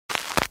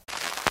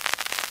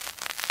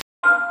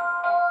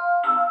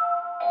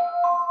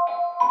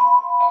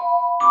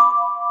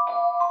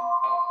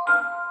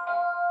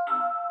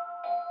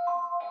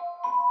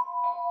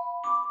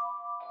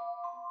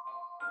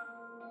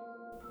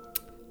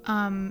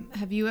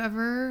Have you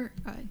ever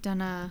done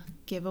a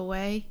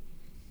giveaway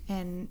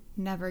and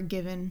never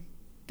given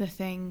the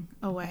thing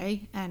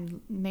away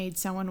and made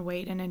someone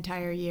wait an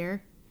entire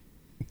year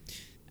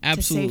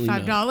Absolutely to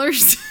save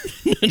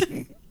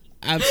 $5?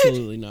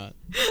 Absolutely not.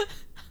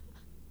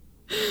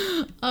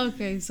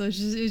 Okay, so it's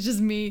just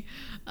me.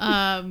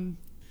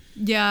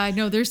 Yeah, I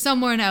know there's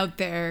someone out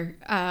there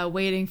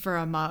waiting for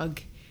a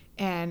mug,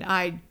 and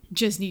I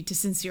just need to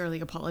sincerely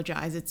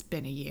apologize. It's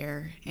been a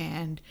year,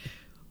 and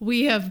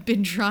we have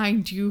been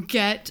trying to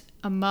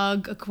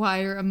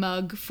acquire a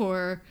mug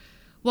for,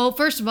 well,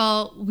 first of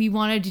all, we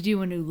wanted to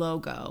do a new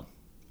logo,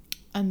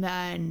 and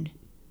then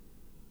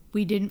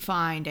we didn't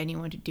find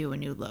anyone to do a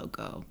new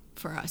logo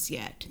for us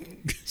yet.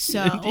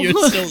 So You're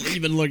still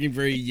even looking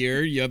for a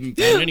year? You haven't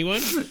found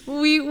anyone?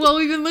 we've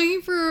been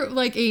looking for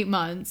like 8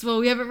 months. Well,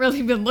 we haven't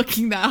really been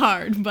looking that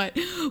hard, but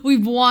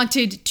we've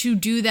wanted to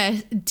do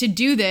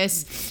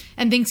this,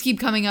 and things keep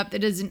coming up that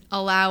doesn't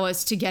allow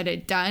us to get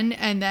it done.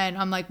 And then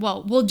I'm like,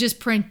 well, we'll just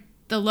print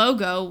the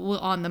logo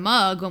on the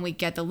mug when we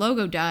get the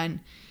logo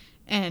done.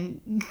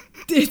 And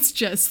it's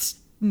just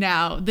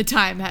now the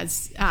time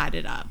has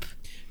added up.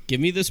 Give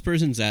me this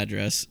person's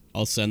address.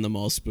 I'll send them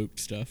all spooked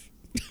stuff.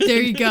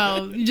 There you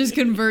go. You just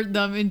convert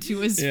them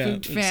into a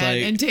spooked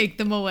fan and take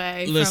them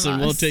away. Listen, from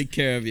us. we'll take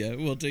care of you.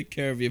 We'll take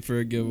care of you for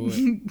a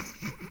giveaway.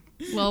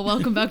 Well,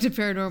 welcome back to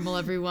Paranormal,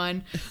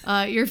 everyone.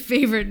 Your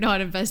favorite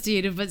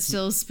non-investigative but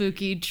still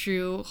spooky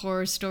true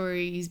horror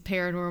stories,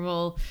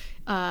 paranormal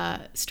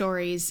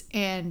stories.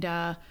 And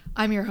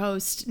I'm your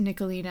host,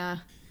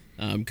 Nicolina.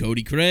 I'm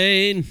Cody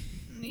Crane.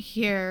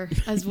 Here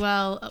as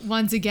well.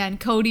 Once again,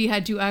 Cody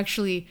had to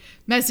actually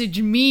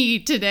message me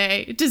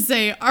today to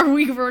say, are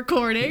we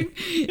recording?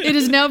 It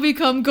has now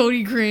become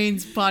Cody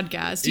Crane's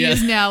podcast. He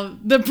is now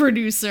the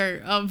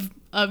producer of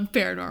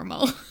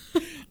Paranormal.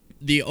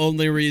 The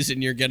only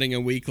reason you're getting a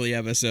weekly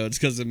episode is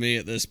because of me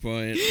at this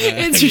point.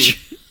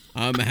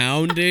 I'm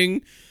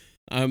hounding.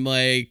 I'm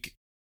like,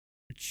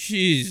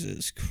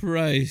 Jesus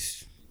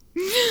Christ.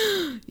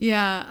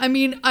 Yeah, I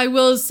mean, I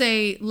will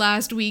say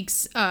last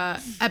week's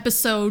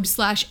episode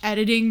 /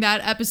 editing that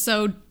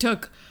episode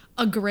took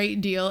a great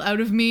deal out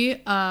of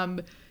me.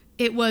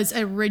 It was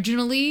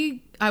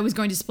originally, I was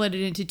going to split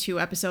it into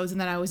 2 episodes,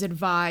 and then I was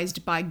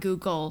advised by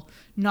Google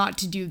not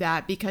to do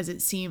that because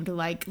it seemed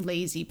like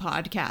lazy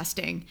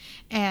podcasting.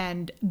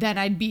 And then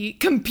I'd be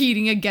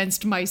competing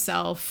against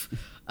myself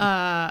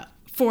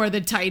for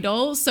the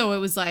title. So it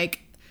was like,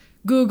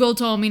 Google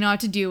told me not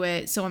to do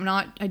it, so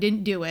I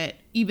didn't do it,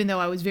 even though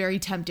I was very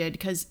tempted,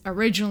 because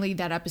originally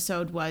that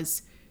episode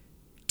was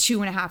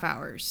 2.5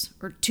 hours,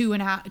 or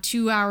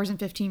 2 hours and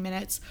 15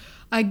 minutes.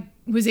 I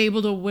was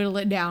able to whittle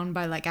it down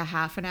by like a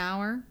half an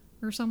hour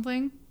or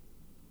something,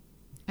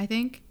 I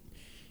think.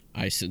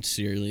 I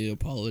sincerely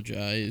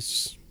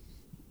apologize.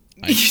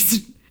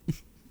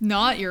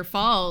 Not your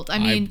fault. I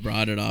mean, I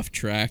brought it off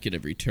track at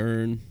every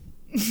turn.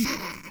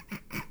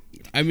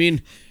 I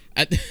mean,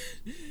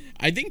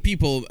 I think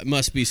people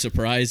must be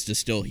surprised to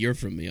still hear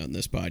from me on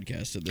this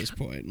podcast at this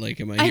point. Like,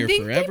 am I here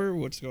forever?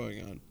 What's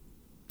going on?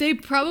 They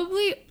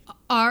probably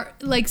are,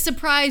 like,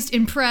 surprised,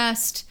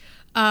 impressed,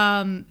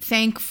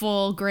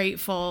 thankful,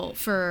 grateful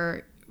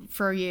for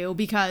you,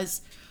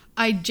 because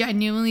I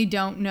genuinely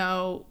don't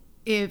know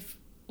if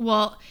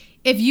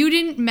you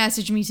didn't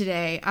message me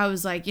today, I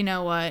was like, you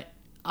know what?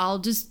 I'll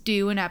just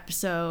do an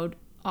episode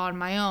on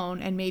my own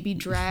and maybe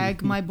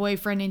drag my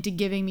boyfriend into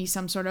giving me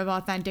some sort of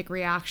authentic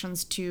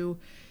reactions to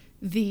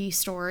the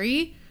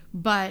story,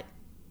 but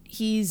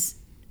he's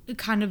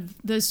kind of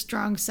the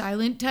strong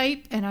silent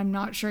type, and I'm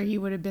not sure he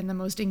would have been the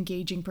most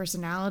engaging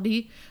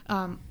personality.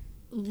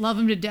 Love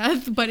him to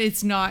death, but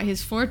it's not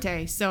his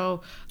forte.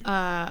 So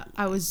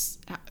I was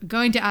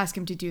going to ask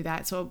him to do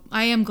that. So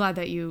I am glad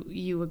that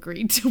you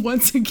agreed to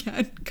once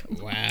again.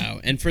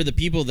 Wow. And for the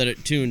people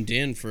that tuned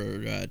in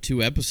for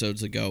 2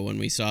 episodes ago when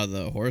we saw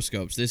the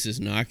horoscopes, this is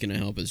not going to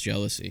help his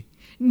jealousy.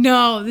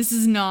 No, this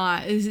is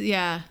not.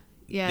 Yeah.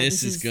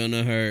 This is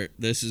gonna hurt.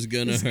 This is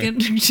gonna hurt.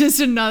 Just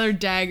another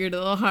dagger to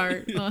the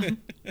heart.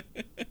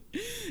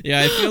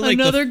 Yeah, I feel like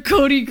another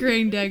Cody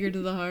Crane dagger to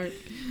the heart.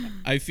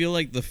 I feel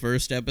like the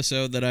first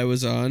episode that I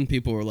was on,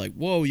 people were like,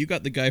 "Whoa, you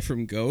got the guy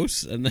from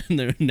Ghosts," and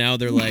then now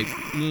they're like,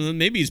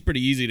 "Maybe he's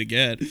pretty easy to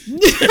get."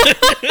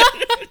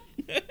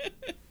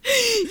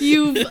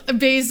 You've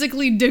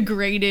basically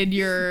degraded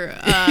your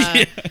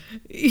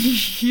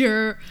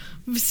your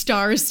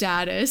star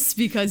status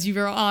because you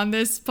were on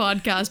this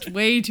podcast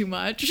way too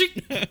much.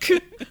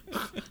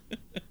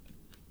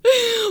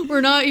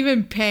 We're not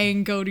even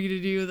paying Cody to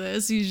do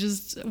this. He's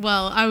just,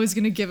 I was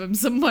going to give him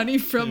some money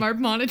from our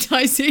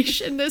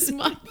monetization this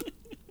month,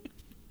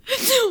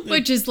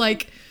 which is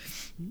like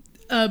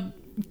a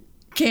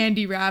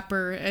candy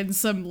wrapper and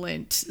some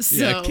lint.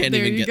 So can't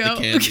there even you get go.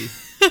 the candy.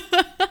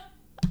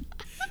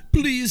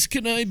 Please,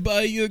 can I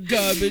buy your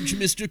garbage,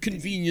 Mr.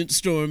 Convenience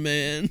Store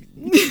Man?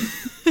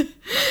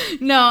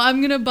 No, I'm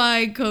going to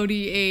buy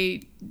Cody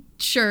a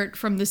shirt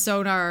from the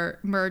Sonar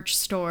merch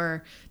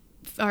store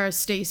our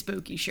Stay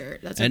Spooky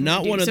shirt. That's what and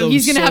not one of so those.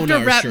 He's gonna have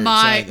to rep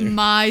either.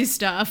 my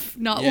stuff.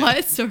 Not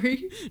what?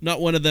 Sorry. Not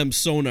one of them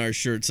Sonar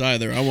shirts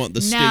either. I want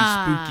the Stay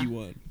Spooky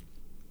one.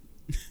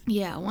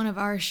 Yeah, one of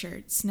our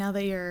shirts. Now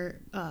that you're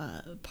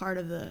part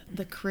of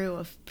the crew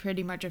of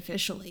pretty much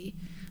officially,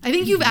 I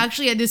think you've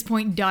actually at this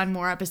point done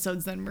more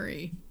episodes than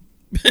Marie.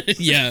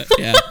 yeah.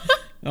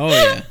 Oh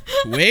yeah,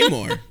 way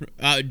more.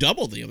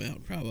 Double the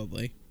amount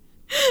probably.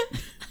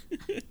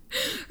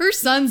 Her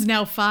son's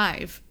now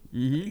 5.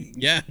 Mm-hmm.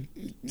 Yeah.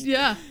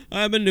 Yeah.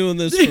 I've been doing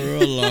this for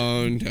a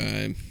long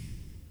time.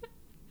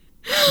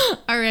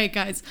 All right,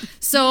 guys.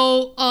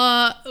 So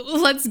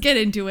let's get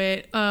into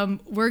it.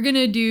 We're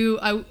gonna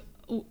do.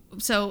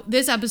 So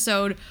this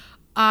episode,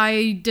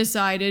 I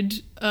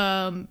decided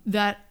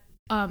that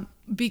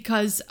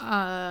because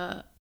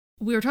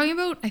we were talking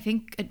about, I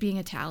think, it being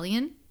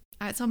Italian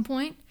at some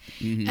point,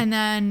 and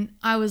then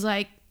I was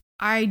like,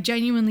 I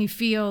genuinely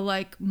feel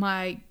like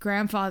my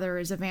grandfather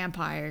is a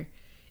vampire,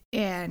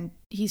 and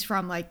he's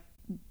from like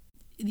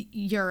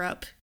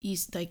Europe,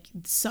 east, like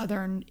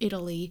southern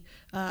Italy,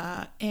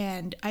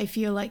 and I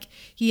feel like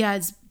he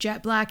has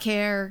jet black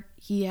hair,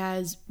 he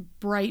has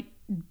bright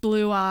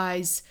blue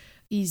eyes,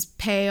 he's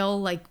pale,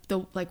 like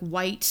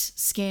white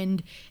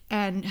skinned,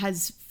 and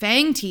has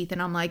fang teeth,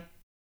 and I'm like,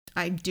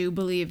 I do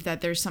believe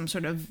that there's some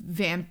sort of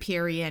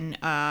vampirian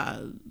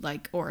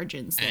like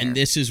origins there. And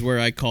this is where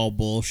I call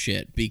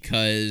bullshit,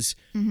 because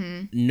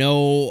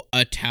no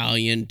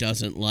Italian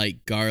doesn't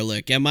like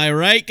garlic. Am I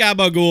right,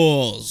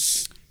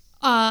 gabagools?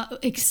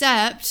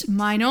 Except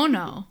my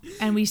no-no.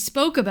 And we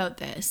spoke about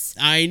this.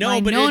 I know,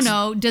 but my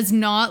no-no does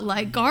not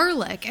like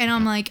garlic. And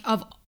I'm like,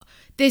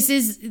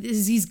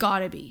 he's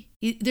gotta be.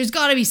 There's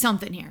gotta be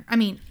something here. I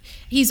mean,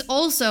 he's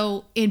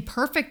also in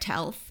perfect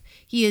health.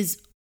 He is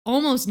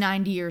almost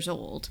 90 years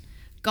old.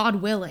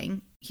 God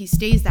willing, he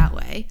stays that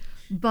way.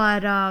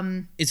 But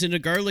is it a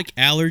garlic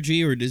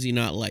allergy, or does he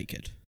not like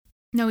it?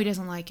 No, he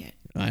doesn't like it.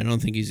 I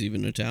don't think he's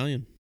even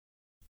Italian.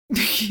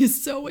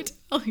 He's so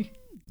Italian.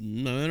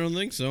 No, I don't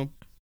think so.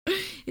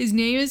 His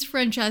name is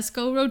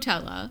Francesco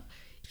Rotella.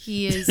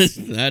 He is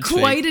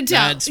quite fake. Italian.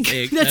 That's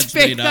fake. That's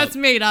fake. That's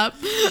made up.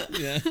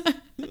 Yeah.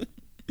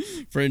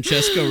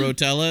 Francesco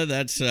Rotella,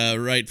 that's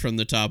right from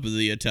the top of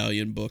the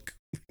Italian book.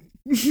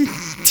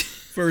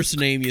 First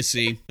name you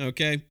see,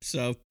 okay?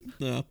 So,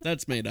 no,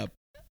 that's made up.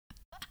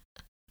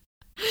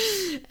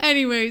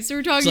 Anyway, so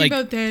we're talking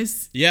about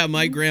this. Yeah,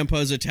 my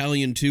grandpa's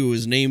Italian too.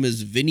 His name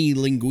is Vinnie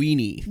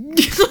Linguini.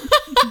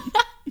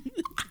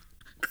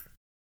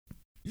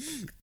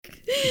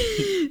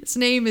 His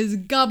name is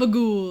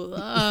Gabagool.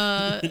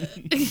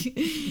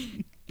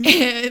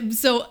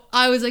 So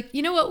I was like,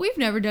 you know what? We've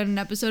never done an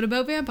episode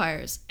about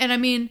vampires. And I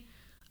mean,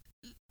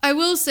 I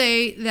will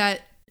say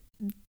that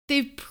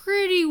they've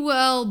pretty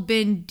well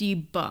been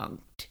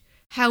debunked.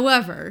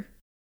 However,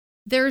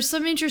 there are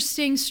some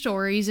interesting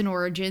stories and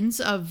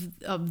origins of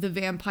the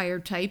vampire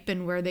type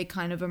and where they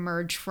kind of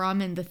emerge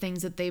from and the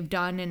things that they've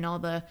done and all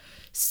the...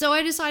 So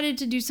I decided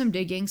to do some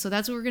digging. So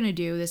that's what we're going to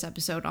do this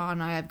episode on.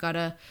 I've got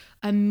a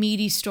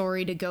meaty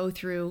story to go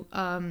through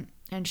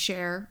and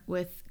share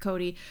with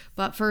Cody.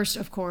 But first,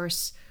 of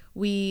course,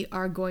 we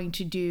are going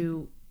to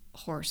do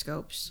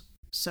horoscopes.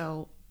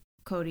 So,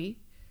 Cody,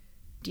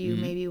 do you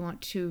maybe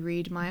want to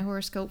read my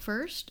horoscope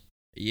first?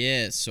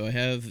 Yes, so I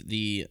have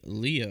the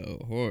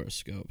Leo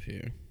horoscope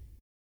here.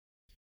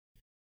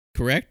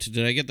 Correct?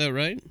 Did I get that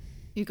right?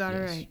 You got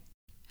it right.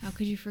 How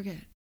could you forget?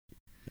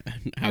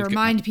 I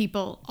remind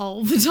people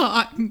all the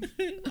time.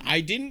 I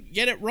didn't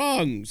get it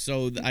wrong,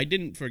 so I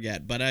didn't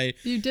forget, but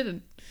You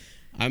didn't.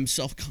 I'm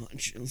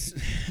self-conscious.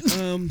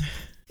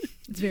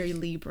 It's very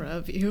Libra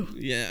of you.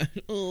 Yeah.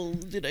 Oh,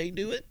 did I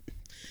do it?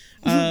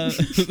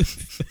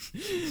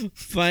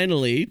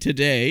 Finally,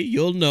 today,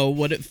 you'll know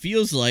what it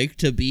feels like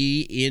to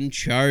be in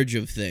charge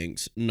of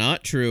things.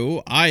 Not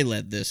true. I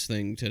led this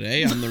thing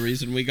today. I'm the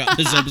reason we got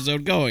this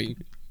episode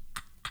going.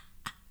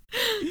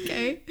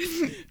 Okay.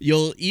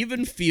 You'll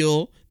even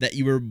feel that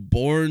you were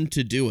born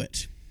to do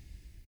it.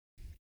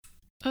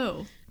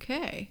 Oh,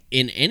 okay.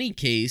 In any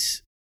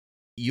case,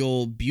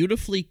 you'll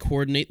beautifully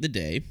coordinate the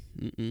day.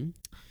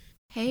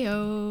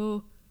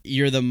 Hey-o.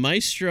 You're the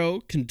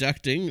maestro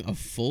conducting a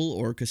full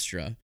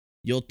orchestra.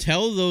 You'll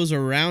tell those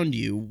around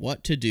you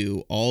what to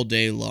do all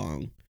day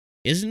long.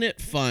 Isn't it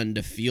fun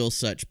to feel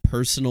such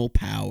personal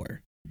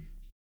power?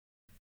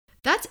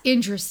 That's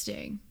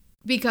interesting,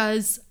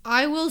 because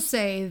I will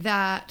say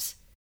that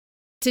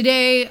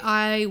today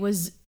I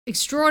was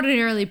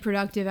extraordinarily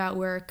productive at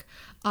work.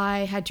 I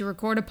had to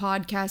record a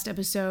podcast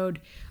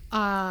episode,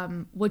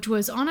 which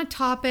was on a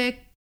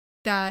topic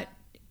that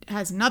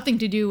has nothing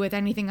to do with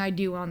anything I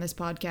do on this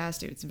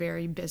podcast. It's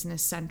very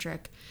business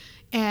centric.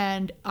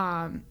 And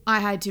I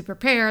had to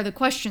prepare the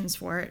questions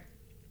for it.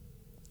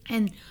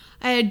 And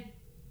I had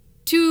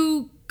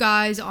 2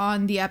 guys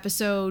on the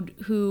episode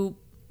who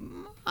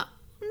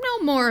know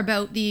more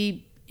about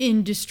the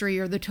industry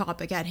or the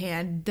topic at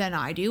hand than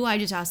I do. I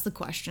just ask the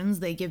questions.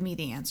 They give me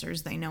the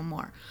answers. They know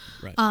more.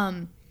 Right.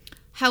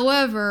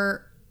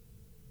 However,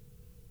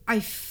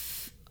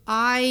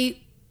 I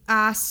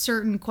asked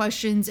certain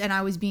questions and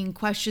I was being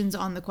questioned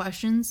on the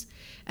questions.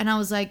 And I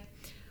was like,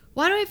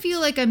 why do I feel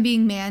like I'm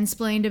being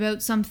mansplained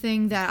about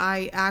something that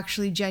I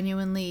actually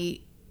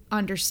genuinely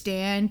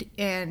understand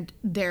and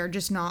they're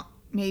just not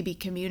maybe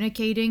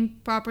communicating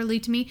properly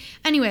to me?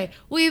 Anyway,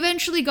 we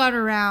eventually got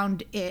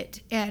around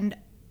it and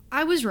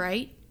I was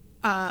right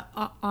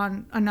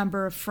on a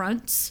number of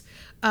fronts.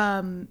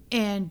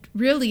 And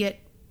really it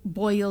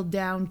boiled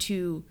down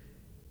to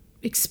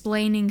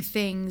explaining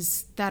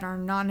things that are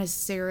not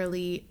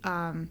necessarily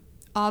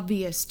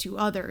obvious to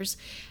others.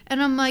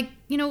 And I'm like,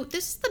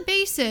 this is the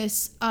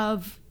basis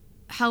of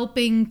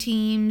helping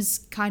teams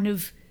kind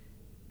of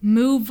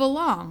move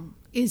along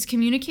is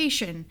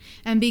communication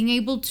and being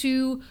able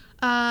to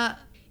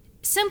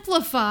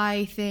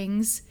simplify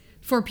things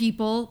for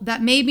people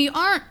that maybe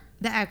aren't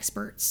the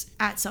experts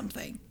at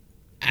something.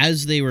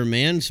 As they were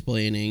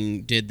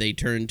mansplaining, did they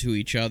turn to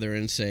each other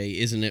and say,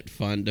 isn't it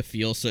fun to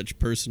feel such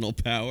personal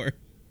power?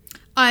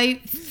 I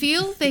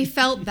feel they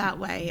felt that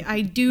way.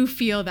 I do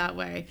feel that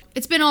way.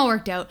 It's been all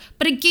worked out,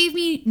 but it gave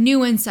me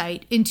new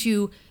insight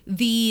into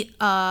the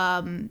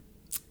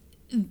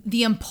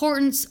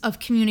importance of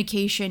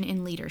communication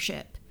in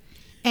leadership.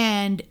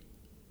 And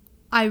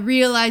I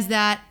realized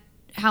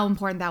how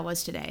important that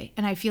was today.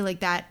 And I feel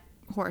like that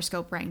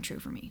horoscope rang true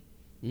for me.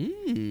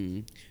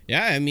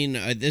 Yeah, I mean,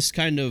 this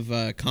kind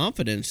of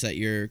confidence that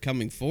you're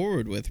coming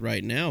forward with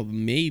right now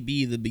may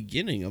be the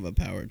beginning of a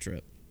power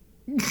trip.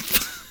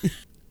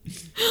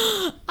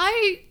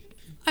 I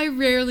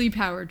rarely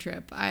power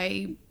trip.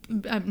 I'm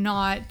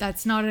not.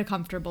 That's not a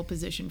comfortable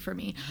position for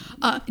me.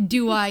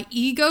 Do I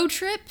ego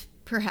trip?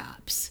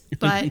 Perhaps,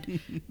 but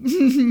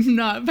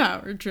not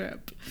power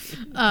trip.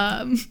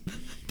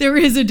 There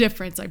is a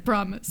difference, I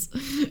promise.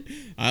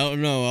 I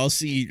don't know. I'll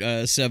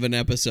see 7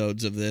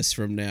 episodes of this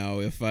from now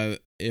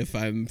if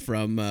I'm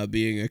from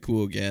being a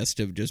cool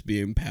guest of just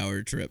being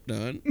power tripped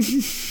on.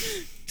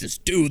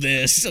 Just do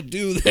this. I'll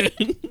do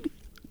that.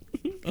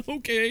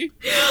 Okay.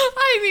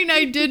 I mean,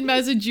 I did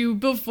message you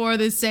before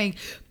this saying,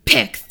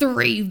 pick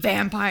 3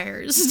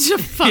 vampires to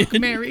fuck,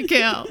 marry,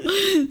 kill.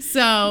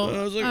 So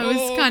I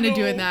was kind of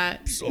doing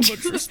that. So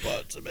much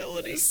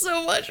responsibility.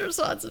 So much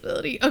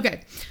responsibility.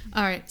 Okay.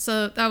 All right.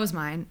 So that was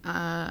mine.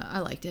 I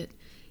liked it.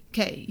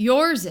 Okay.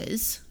 Yours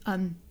is,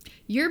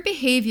 your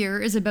behavior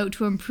is about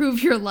to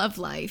improve your love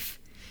life.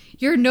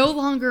 You're no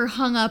longer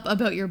hung up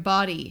about your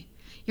body.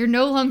 You're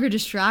no longer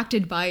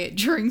distracted by it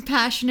during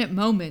passionate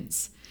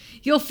moments.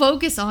 You'll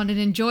focus on and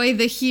enjoy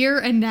the here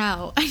and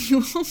now, and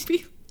you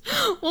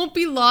won't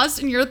be lost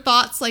in your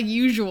thoughts like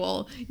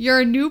usual.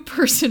 You're a new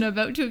person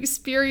about to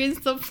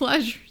experience the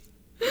pleasures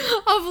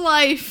of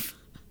life.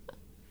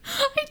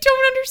 I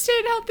don't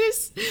understand how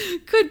this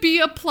could be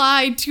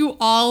applied to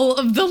all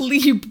of the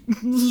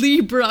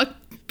Libra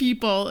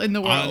people in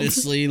the world.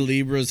 Honestly,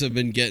 Libras have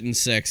been getting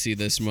sexy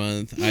this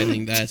month. I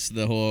think that's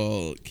the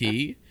whole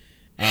key.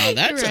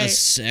 That's right. A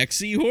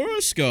sexy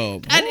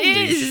horoscope. That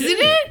is, isn't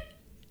it?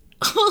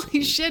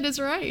 Holy shit, it's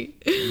right.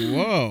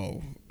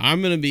 Whoa.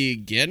 I'm going to be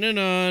getting it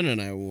on,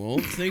 and I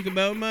won't think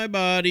about my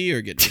body or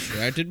get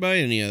distracted by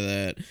any of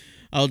that.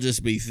 I'll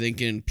just be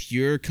thinking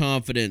pure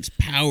confidence,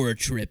 power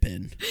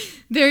tripping.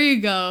 There you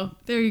go.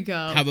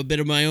 Have a bit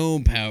of my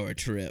own power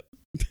trip.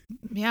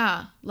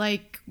 Yeah,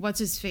 like, what's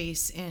his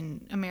face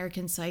in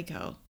American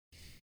Psycho?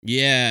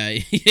 Yeah.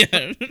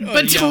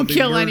 But don't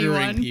kill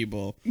anyone.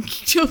 People.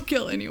 Don't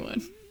kill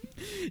anyone.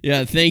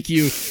 Yeah, thank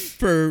you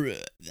for...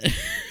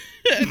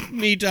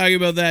 me talking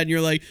about that, and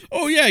you're like,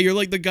 oh yeah, you're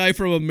like the guy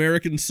from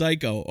American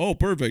Psycho. Oh,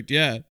 perfect,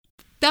 yeah.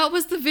 That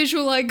was the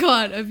visual I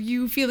got of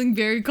you feeling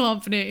very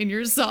confident in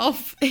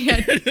yourself.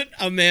 And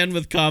a man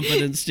with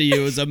confidence to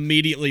you is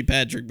immediately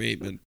Patrick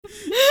Bateman.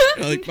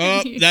 You're like,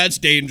 oh, that's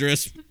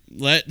dangerous.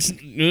 Let's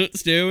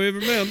stay away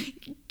from him.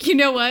 You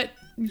know what?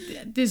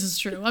 This is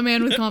true. A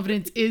man with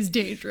confidence is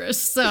dangerous,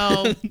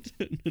 so...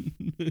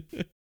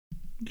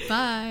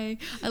 Bye.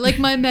 I like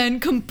my men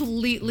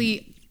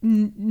completely...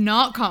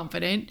 not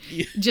confident,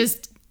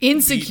 just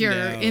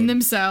insecure in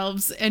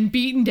themselves and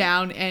beaten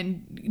down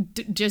and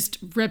just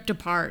ripped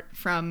apart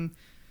from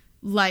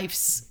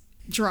life's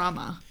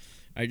drama.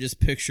 I just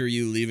picture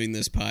you leaving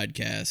this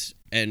podcast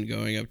and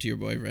going up to your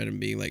boyfriend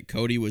and being like,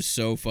 Cody was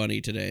so funny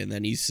today, and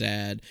then he's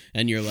sad,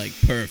 and you're like,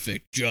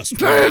 perfect,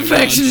 just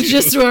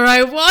where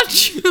I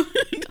want you.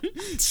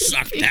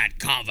 Suck that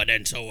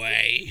confidence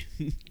away.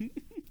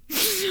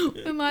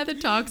 Am I the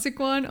toxic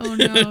one? Oh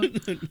no.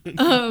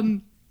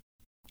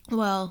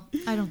 Well,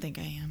 I don't think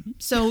I am.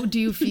 So, do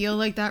you feel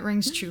like that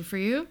rings true for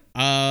you?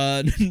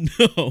 No.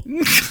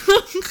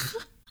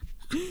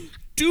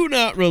 Do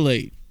not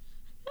relate.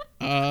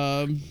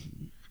 Yeah,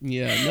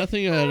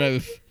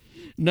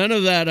 none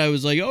of that I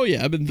was like, oh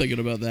yeah, I've been thinking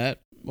about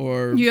that.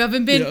 Or you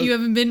haven't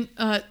been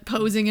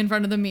posing in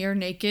front of the mirror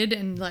naked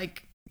and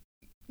like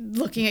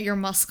looking at your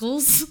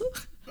muscles?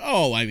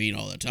 Oh, I mean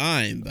all the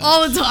time.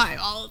 All the time.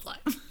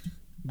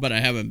 But I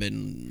haven't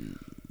been...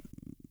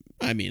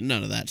 I mean,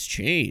 none of that's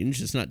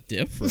changed. It's not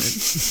different.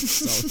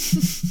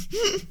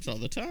 It's all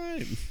the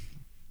time.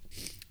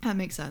 That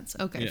makes sense.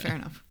 Okay, yeah. Fair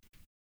enough.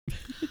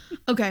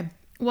 Okay,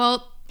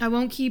 well, I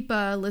won't keep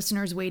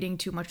listeners waiting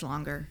too much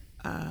longer.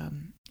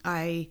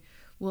 I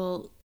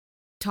will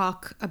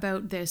talk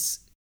about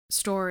this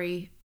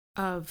story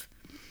of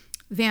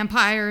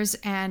vampires,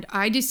 and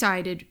I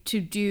decided to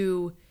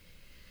do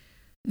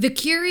The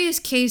Curious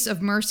Case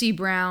of Mercy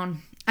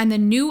Brown and the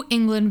New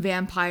England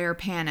Vampire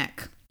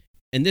Panic.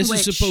 And this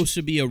is supposed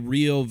to be a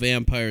real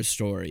vampire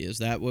story. Is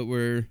that what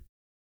we're...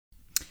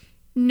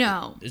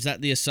 No. Is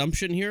that the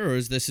assumption here, or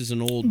is this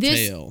an old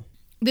tale?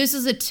 This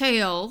is a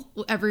tale.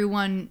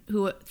 Everyone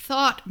who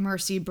thought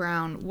Mercy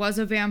Brown was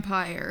a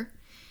vampire,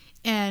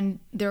 and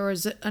there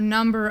was a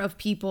number of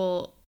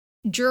people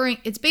during...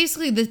 It's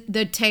basically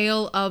the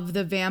tale of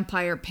the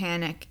vampire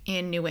panic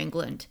in New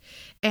England,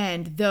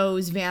 and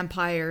those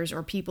vampires,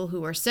 or people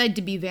who are said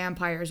to be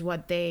vampires,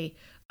 why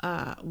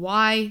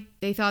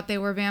they thought they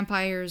were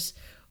vampires.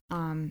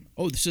 So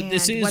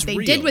this is what they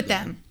real, did with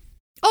them.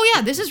 Oh,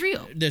 yeah, this is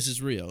real. This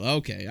is real.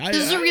 Okay.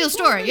 This is a real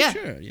story, yeah.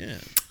 Sure, yeah.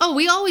 Oh,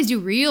 we always do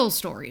real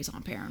stories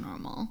on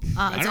Paranormal.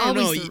 I don't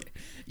know.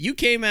 You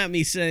came at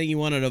me saying you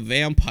wanted a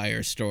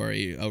vampire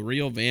story, a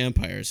real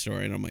vampire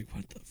story, and I'm like,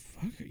 what the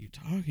fuck are you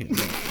talking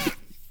about?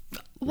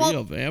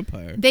 Real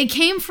vampire. They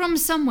came from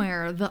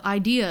somewhere, the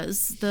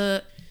ideas,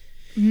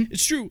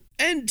 It's true.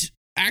 And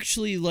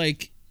actually,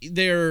 like,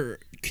 there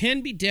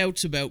can be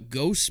doubts about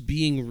ghosts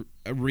being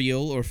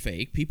real or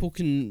fake. People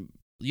can...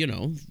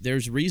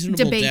 there's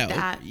reasonable debate doubt.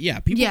 That. Yeah,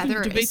 people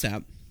can debate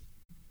that.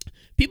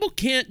 People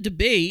can't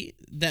debate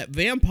that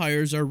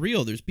vampires are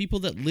real. There's people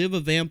that live a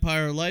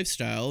vampire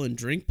lifestyle and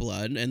drink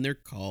blood, and they're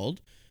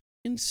called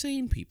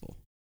insane people.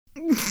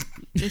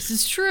 This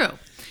is true.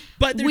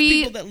 But there's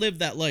people that live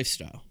that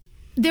lifestyle.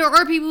 There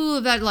are people who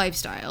live that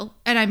lifestyle,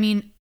 and I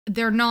mean,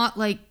 they're not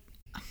like...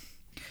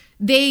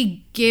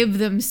 They give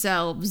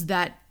themselves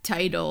that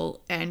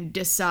title and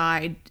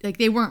decide... Like,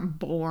 they weren't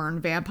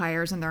born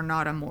vampires, and they're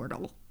not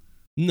immortal.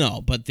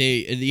 No, but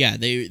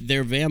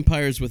they're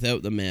vampires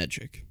without the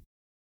magic.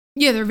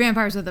 Yeah, they're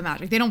vampires with the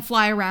magic. They don't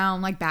fly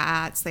around like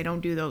bats. They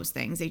don't do those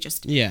things. They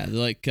just... Yeah,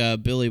 like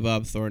Billy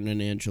Bob Thornton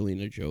and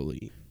Angelina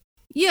Jolie.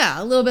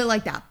 Yeah, a little bit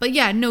like that. But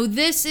yeah, no,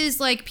 this is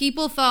like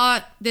people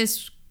thought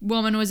this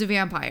woman was a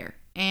vampire.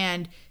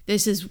 And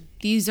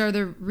these are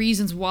the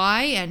reasons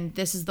why. And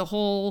this is the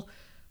whole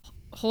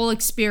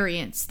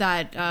experience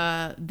that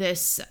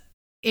this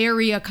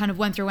area kind of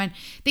went through. And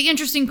the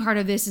interesting part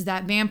of this is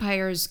that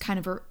vampires kind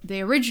of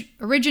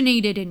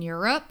originated in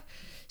Europe.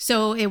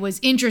 So it was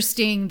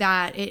interesting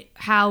that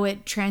how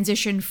it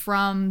transitioned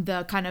from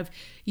the kind of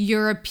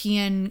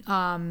European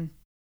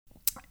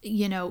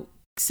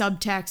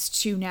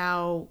subtext to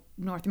now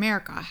North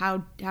America.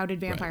 How did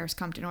vampires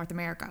come to North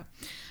America?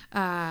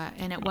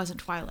 And it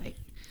wasn't Twilight.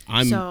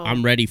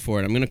 I'm ready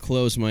for it. I'm going to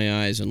close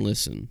my eyes and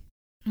listen.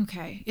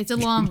 Okay, it's a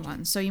long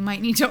one, so you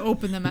might need to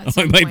open them at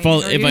some point.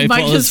 I might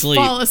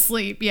fall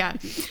asleep. Yeah.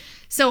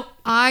 So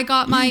I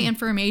got my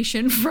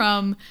information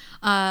from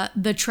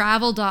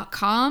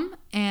thetravel.com,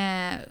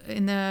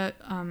 and the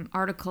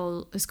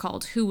article is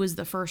called "Who Was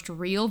the First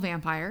Real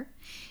Vampire,"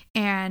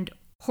 and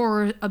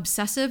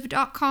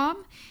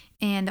horrorobsessive.com,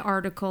 and the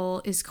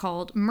article is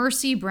called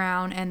 "Mercy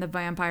Brown and the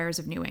Vampires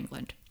of New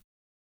England."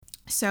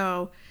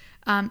 So,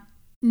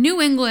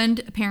 New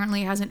England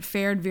apparently hasn't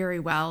fared very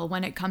well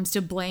when it comes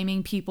to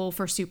blaming people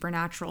for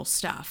supernatural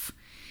stuff.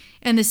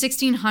 In the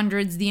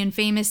 1600s, the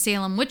infamous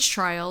Salem witch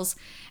trials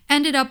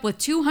ended up with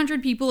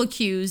 200 people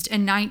accused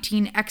and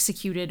 19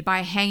 executed by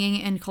hanging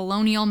in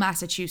colonial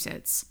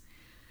Massachusetts.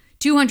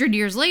 200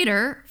 years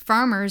later,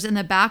 farmers in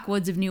the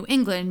backwoods of New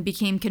England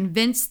became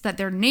convinced that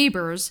their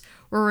neighbors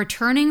were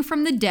returning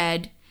from the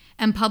dead,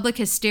 and public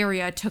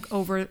hysteria took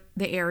over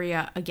the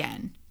area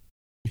again.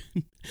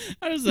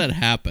 How does that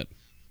happen?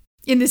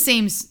 In the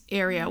same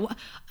area.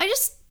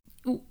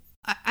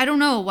 I don't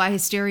know why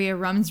hysteria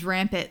runs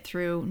rampant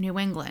through New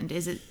England.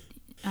 Is it?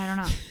 I don't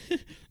know.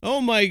 Oh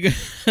my God.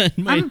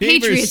 I'm a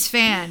Patriots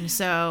fan,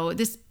 so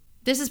this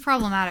is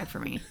problematic for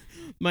me.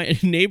 My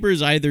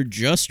neighbors either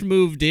just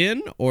moved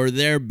in or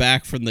they're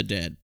back from the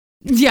dead.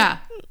 Yeah.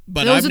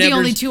 But those are the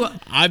only two.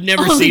 I've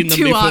never seen them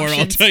before, options.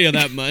 I'll tell you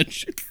that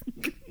much.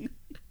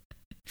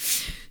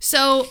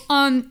 So,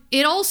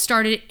 it all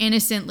started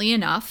innocently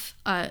enough.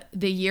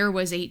 The year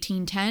was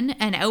 1810,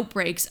 and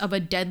outbreaks of a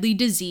deadly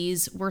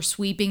disease were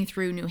sweeping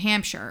through New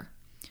Hampshire.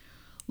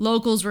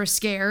 Locals were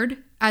scared,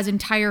 as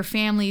entire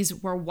families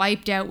were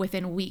wiped out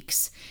within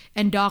weeks,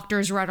 and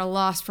doctors were at a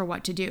loss for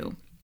what to do.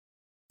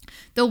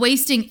 The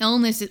wasting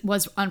illness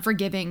was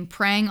unforgiving,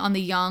 preying on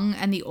the young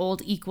and the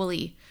old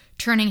equally,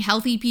 turning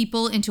healthy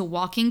people into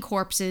walking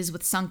corpses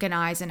with sunken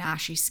eyes and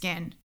ashy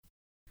skin.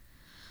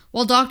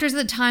 While doctors at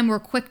the time were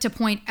quick to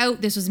point out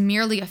this was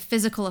merely a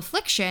physical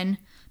affliction,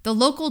 the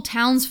local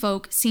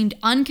townsfolk seemed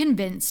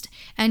unconvinced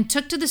and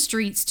took to the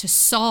streets to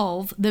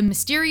solve the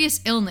mysterious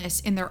illness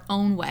in their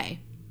own way.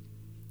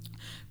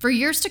 For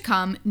years to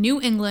come,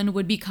 New England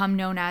would become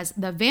known as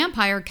the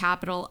vampire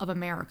capital of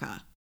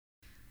America.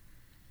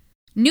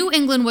 New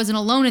England wasn't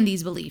alone in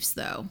these beliefs,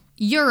 though.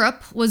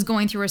 Europe was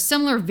going through a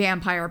similar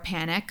vampire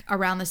panic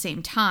around the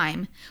same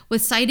time,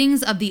 with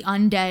sightings of the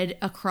undead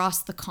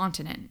across the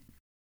continent.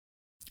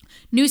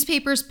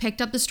 Newspapers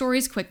picked up the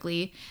stories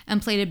quickly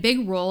and played a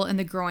big role in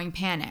the growing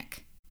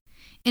panic.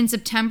 In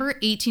September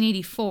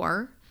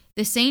 1884,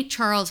 the St.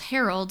 Charles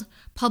Herald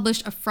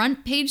published a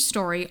front-page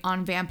story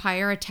on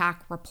vampire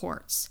attack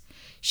reports,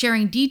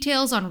 sharing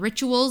details on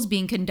rituals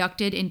being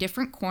conducted in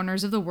different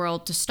corners of the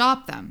world to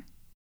stop them.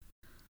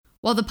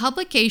 While the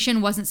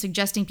publication wasn't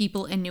suggesting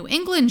people in New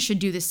England should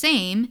do the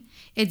same,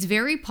 it's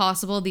very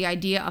possible the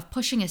idea of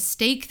pushing a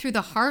stake through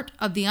the heart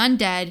of the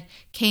undead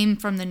came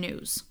from the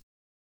news.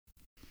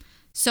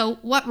 So,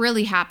 what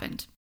really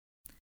happened?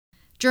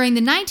 During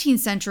the 19th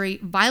century,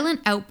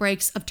 violent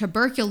outbreaks of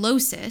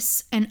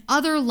tuberculosis and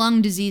other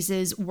lung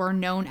diseases were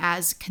known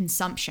as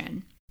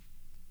consumption.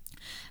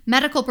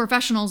 Medical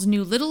professionals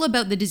knew little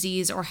about the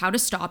disease or how to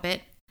stop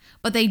it,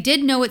 but they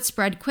did know it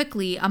spread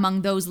quickly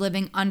among those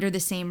living under the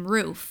same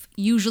roof,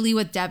 usually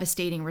with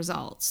devastating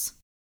results.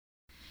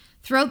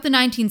 Throughout the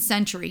 19th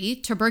century,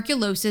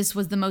 tuberculosis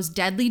was the most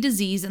deadly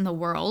disease in the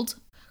world,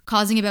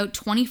 causing about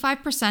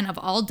 25% of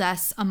all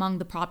deaths among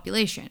the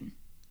population.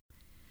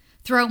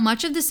 Throughout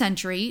much of the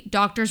century,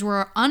 doctors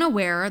were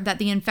unaware that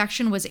the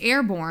infection was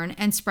airborne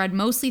and spread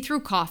mostly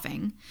through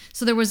coughing,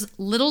 so there was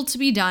little to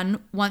be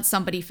done once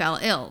somebody fell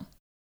ill.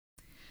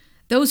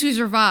 Those who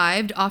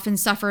survived often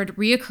suffered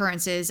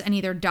reoccurrences and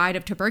either died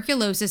of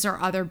tuberculosis or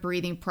other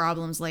breathing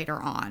problems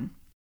later on.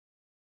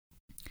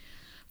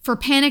 For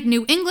panicked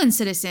New England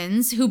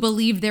citizens who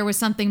believed there was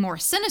something more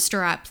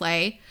sinister at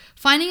play,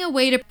 finding a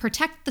way to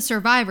protect the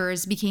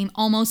survivors became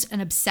almost an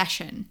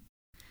obsession.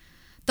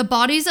 The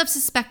bodies of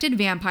suspected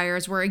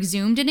vampires were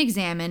exhumed and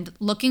examined,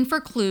 looking for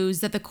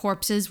clues that the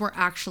corpses were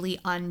actually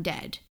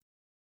undead.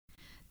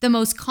 The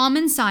most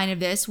common sign of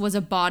this was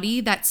a body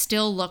that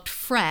still looked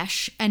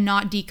fresh and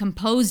not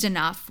decomposed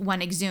enough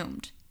when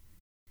exhumed.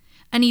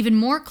 An even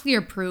more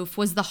clear proof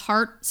was the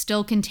heart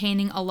still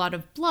containing a lot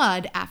of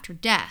blood after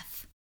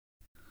death.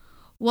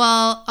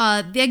 While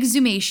the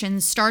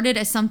exhumations started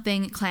as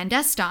something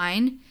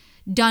clandestine,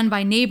 done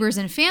by neighbors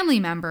and family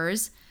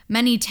members,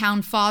 many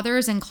town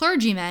fathers and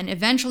clergymen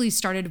eventually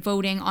started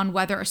voting on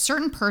whether a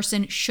certain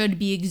person should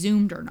be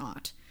exhumed or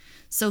not.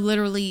 So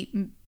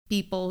literally,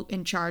 people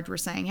in charge were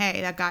saying,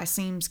 hey, that guy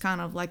seems kind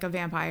of like a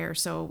vampire,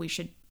 so we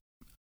should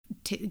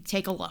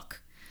take a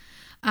look.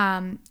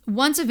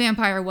 Once a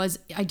vampire was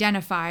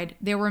identified,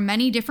 there were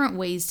many different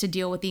ways to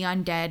deal with the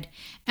undead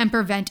and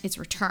prevent its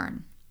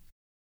return.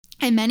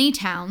 In many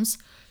towns,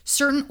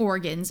 certain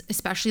organs,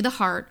 especially the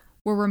heart,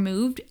 were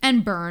removed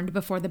and burned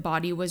before the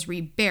body was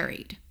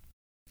reburied.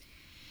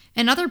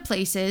 In other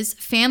places,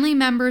 family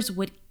members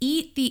would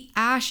eat the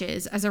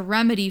ashes as a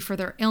remedy for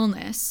their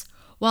illness,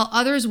 while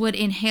others would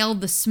inhale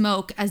the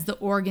smoke as the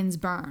organs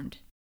burned.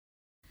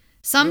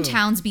 Some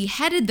towns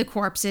beheaded the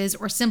corpses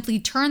or simply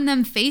turned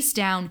them face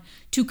down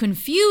to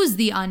confuse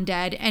the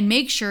undead and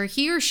make sure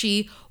he or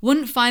she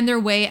wouldn't find their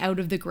way out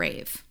of the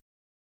grave.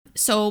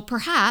 So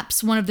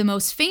perhaps one of the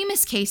most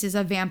famous cases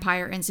of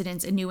vampire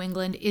incidents in New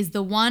England is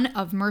the one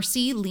of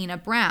Mercy Lena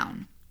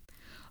Brown.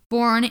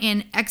 Born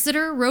in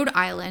Exeter, Rhode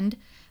Island,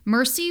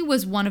 Mercy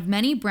was one of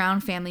many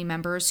Brown family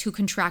members who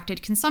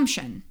contracted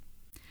consumption.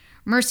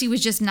 Mercy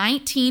was just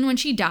 19 when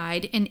she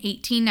died in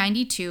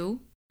 1892,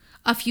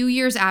 a few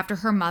years after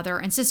her mother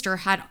and sister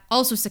had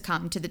also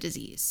succumbed to the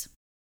disease.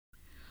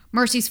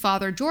 Mercy's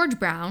father, George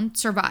Brown,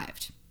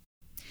 survived.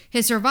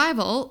 His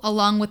survival,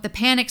 along with the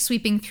panic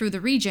sweeping through the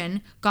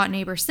region, got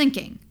neighbors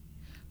thinking.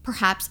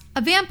 Perhaps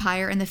a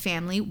vampire in the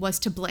family was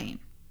to blame.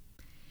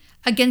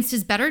 Against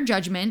his better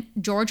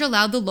judgment, George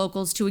allowed the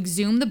locals to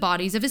exhume the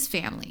bodies of his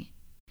family.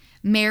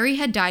 Mary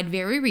had died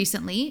very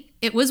recently,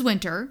 it was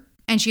winter,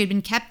 and she had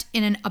been kept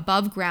in an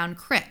above-ground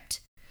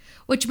crypt,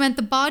 which meant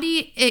the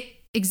body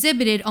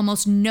exhibited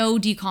almost no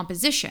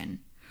decomposition.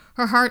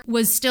 Her heart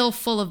was still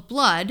full of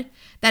blood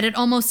that it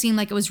almost seemed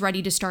like it was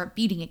ready to start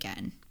beating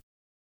again.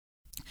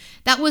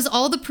 That was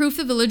all the proof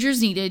the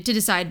villagers needed to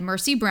decide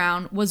Mercy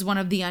Brown was one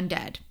of the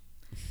undead.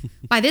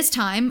 By this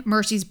time,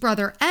 Mercy's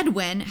brother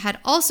Edwin had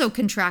also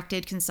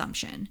contracted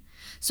consumption.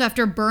 So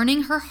after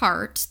burning her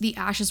heart, the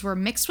ashes were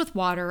mixed with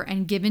water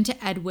and given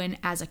to Edwin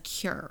as a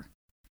cure.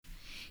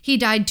 He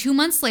died 2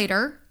 months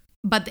later,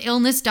 but the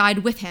illness died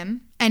with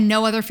him, and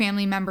no other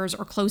family members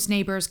or close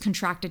neighbors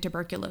contracted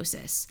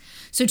tuberculosis.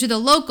 So to the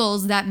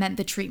locals, that meant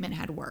the treatment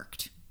had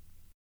worked.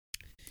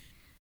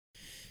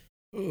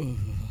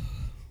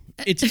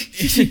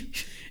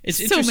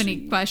 It's so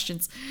many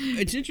questions.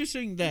 It's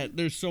interesting that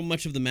there's so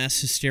much of the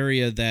mass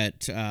hysteria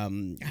that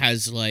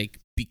has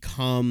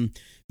become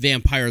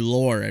vampire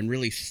lore and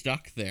really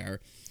stuck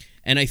there.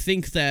 And I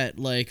think that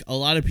a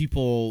lot of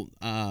people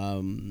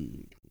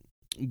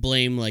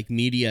blame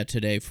media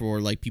today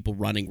for people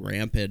running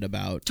rampant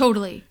about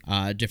totally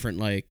different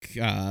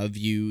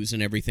views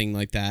and everything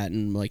like that,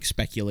 and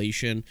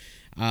speculation.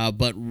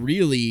 But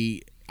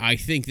really, I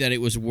think that it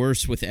was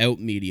worse without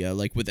media,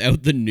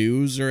 without the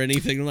news or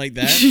anything like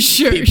that.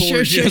 People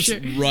were just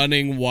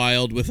running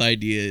wild with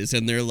ideas,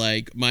 and they're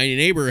like, my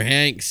neighbor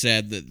Hank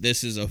said that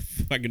this is a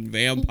fucking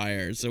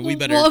vampire, so we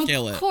better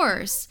kill it. Of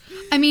course.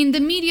 I mean, the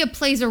media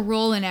plays a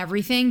role in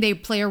everything. They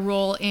play a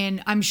role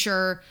in, I'm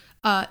sure,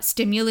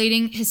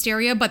 stimulating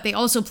hysteria, but they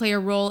also play a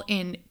role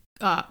in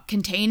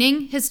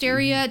containing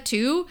hysteria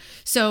too.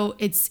 So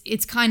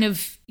it's kind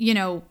of,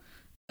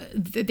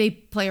 they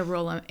play a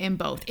role in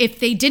both. If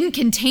they didn't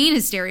contain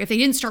hysteria, if they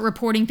didn't start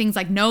reporting things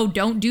like, no,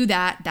 don't do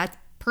that, that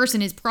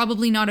person is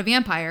probably not a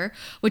vampire,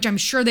 which I'm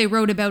sure they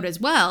wrote about as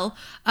well,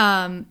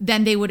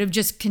 then they would have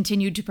just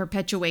continued to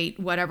perpetuate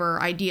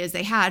whatever ideas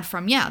they had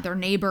from, their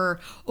neighbor.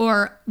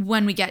 Or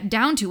when we get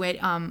down to it,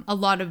 a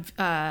lot of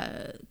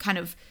kind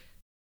of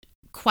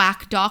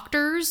quack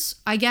doctors,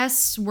 I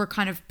guess, were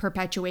kind of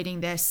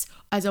perpetuating this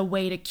as a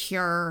way to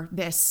cure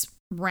this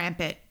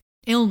rampant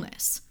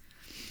illness.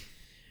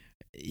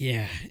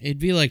 Yeah, it'd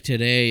be like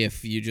today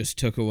if you just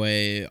took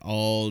away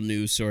all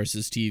news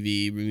sources,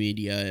 TV,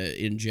 media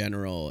in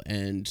general,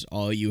 and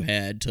all you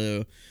had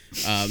to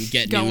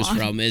get news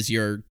from is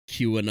your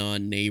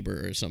QAnon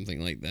neighbor or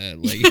something like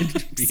that. Like,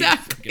 it'd be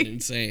fucking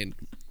insane.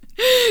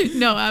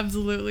 No,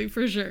 absolutely,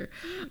 for sure.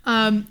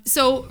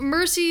 So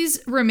Mercy's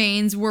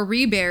remains were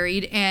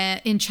reburied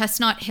in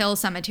Chestnut Hill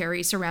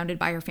Cemetery, surrounded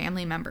by her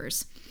family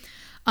members.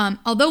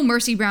 Although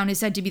Mercy Brown is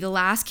said to be the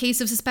last case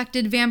of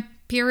suspected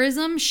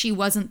vampirism, she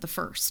wasn't the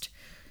first.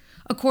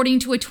 According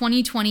to a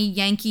 2020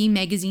 Yankee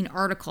magazine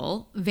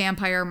article,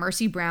 Vampire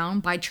Mercy Brown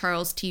by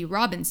Charles T.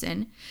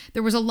 Robinson,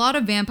 there was a lot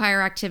of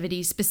vampire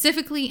activity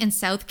specifically in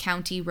South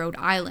County, Rhode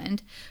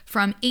Island,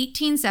 from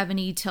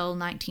 1870 till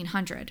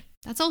 1900.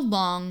 That's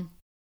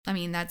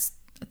that's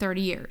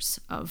 30 years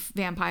of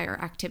vampire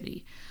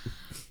activity.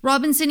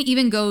 Robinson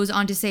even goes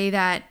on to say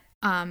that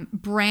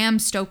Bram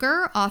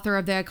Stoker, author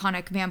of the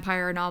iconic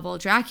vampire novel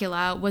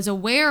Dracula, was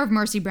aware of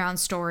Mercy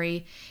Brown's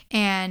story,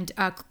 and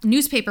a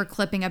newspaper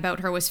clipping about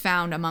her was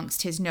found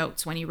amongst his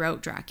notes when he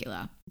wrote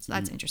Dracula. So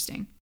that's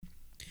interesting.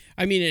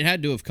 I mean, it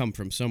had to have come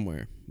from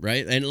somewhere,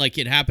 right? And like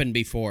it happened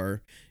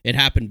before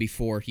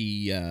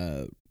he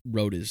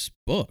wrote his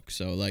book.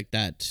 So like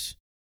that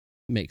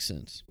makes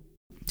sense.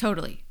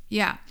 Totally.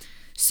 Yeah.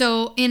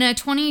 So in a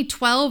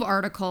 2012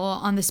 article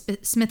on the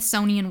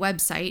Smithsonian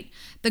website,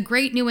 the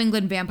Great New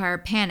England Vampire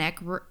Panic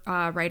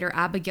writer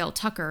Abigail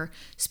Tucker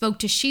spoke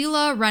to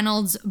Sheila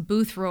Reynolds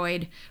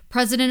Boothroyd,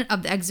 president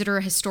of the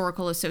Exeter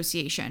Historical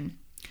Association.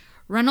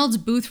 Reynolds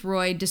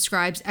Boothroyd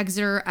describes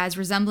Exeter as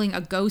resembling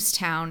a ghost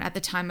town at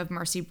the time of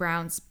Mercy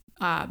Brown's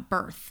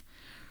birth.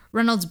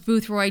 Reynolds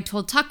Boothroyd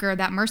told Tucker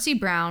that Mercy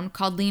Brown,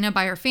 called Lena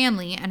by her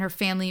family, and her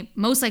family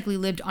most likely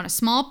lived on a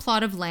small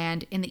plot of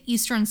land in the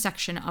eastern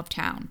section of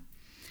town.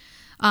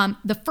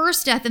 The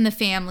first death in the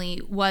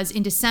family was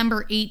in December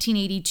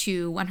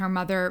 1882 when her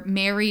mother,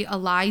 Mary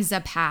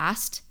Eliza,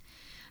 passed.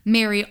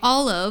 Mary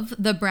Olive,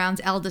 the Browns'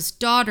 eldest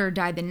daughter,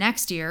 died the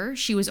next year.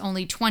 She was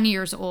only 20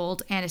 years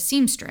old and a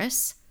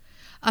seamstress.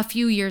 A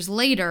few years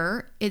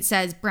later, it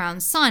says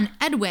Brown's son,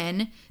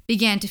 Edwin,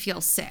 began to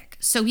feel sick.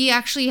 So he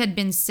actually had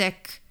been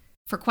sick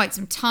for quite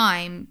some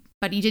time,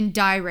 but he didn't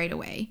die right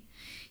away.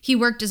 He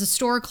worked as a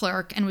store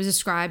clerk and was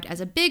described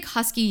as a big,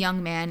 husky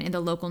young man in the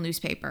local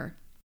newspaper.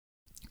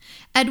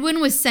 Edwin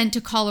was sent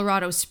to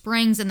Colorado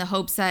Springs in the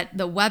hopes that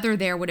the weather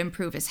there would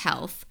improve his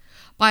health.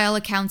 By all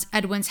accounts,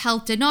 Edwin's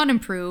health did not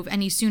improve,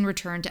 and he soon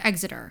returned to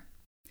Exeter.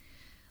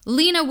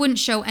 Lena wouldn't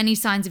show any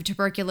signs of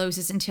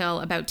tuberculosis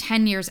until about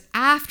 10 years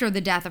after the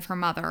death of her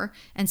mother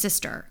and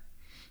sister.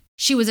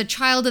 She was a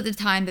child at the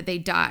time that they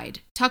died.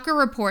 Tucker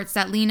reports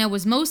that Lena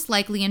was most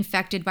likely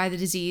infected by the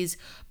disease,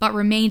 but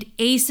remained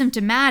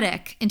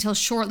asymptomatic until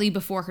shortly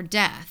before her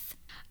death.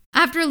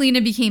 After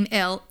Lena became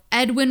ill,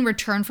 Edwin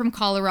returned from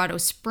Colorado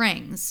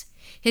Springs.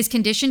 His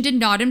condition did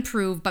not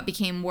improve, but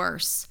became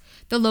worse.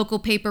 The local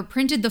paper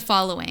printed the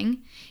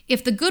following: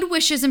 "If the good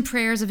wishes and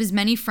prayers of his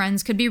many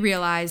friends could be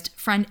realized,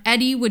 friend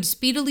Eddie would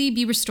speedily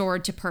be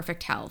restored to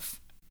perfect health."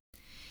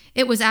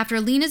 It was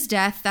after Lena's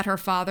death that her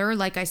father,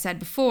 like I said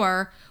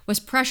before, was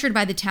pressured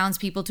by the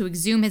townspeople to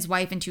exhume his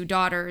wife and two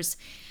daughters.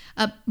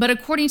 But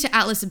according to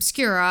Atlas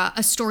Obscura,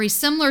 a story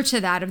similar to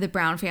that of the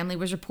Brown family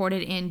was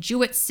reported in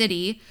Jewett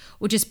City,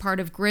 which is part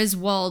of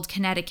Griswold,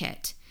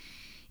 Connecticut.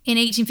 In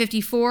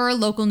 1854,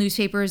 local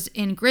newspapers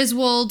in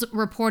Griswold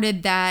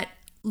reported that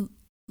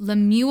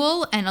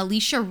Lemuel and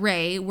Alicia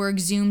Ray were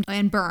exhumed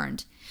and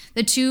burned.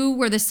 The two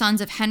were the sons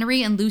of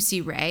Henry and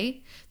Lucy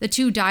Ray. The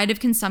two died of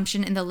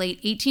consumption in the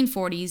late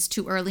 1840s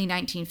to early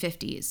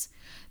 1950s.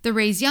 The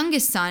Rays'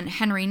 youngest son,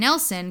 Henry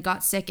Nelson,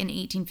 got sick in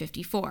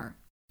 1854.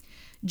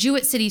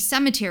 Jewett City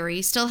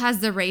Cemetery still has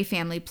the Ray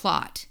family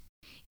plot.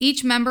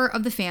 Each member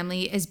of the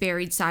family is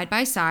buried side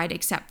by side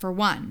except for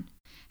one.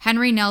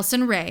 Henry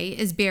Nelson Ray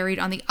is buried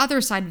on the other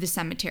side of the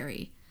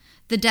cemetery.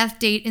 The death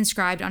date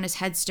inscribed on his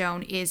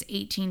headstone is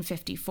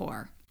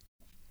 1854.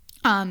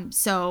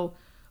 So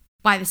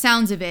by the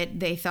sounds of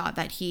it, they thought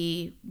that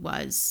he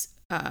was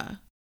a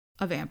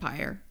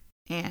vampire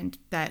and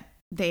that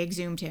they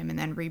exhumed him and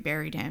then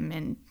reburied him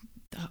in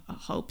the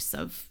hopes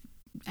of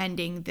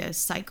ending this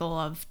cycle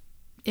of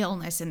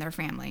illness in their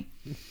family.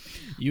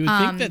 You would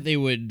think that they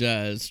would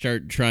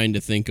start trying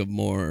to think of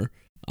more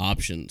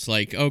options.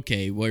 Like,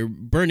 okay, we're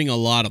burning a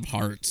lot of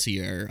hearts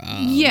here.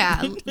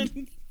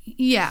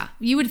 Yeah,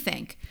 you would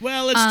think.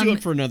 Well, let's do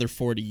it for another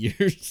 40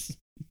 years.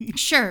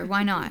 Sure,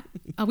 why not?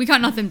 We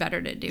got nothing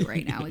better to do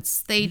right now.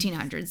 It's the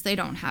 1800s. They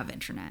don't have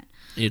internet.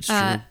 It's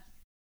true.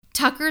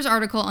 Tucker's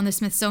article on the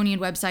Smithsonian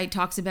website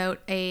talks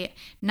about a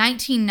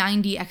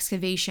 1990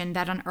 excavation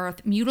that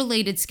unearthed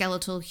mutilated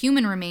skeletal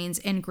human remains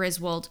in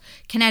Griswold,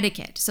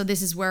 Connecticut. So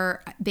this is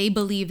where they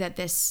believe that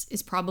this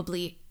is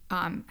probably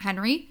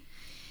Henry.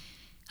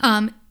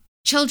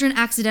 Children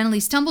accidentally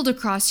stumbled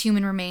across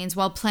human remains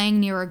while playing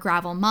near a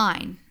gravel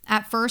mine.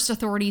 At first,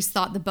 authorities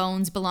thought the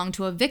bones belonged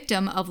to a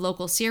victim of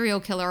local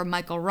serial killer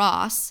Michael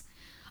Ross.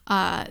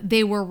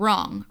 They were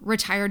wrong.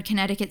 Retired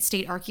Connecticut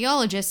state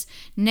archaeologist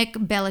Nick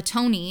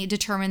Bellantoni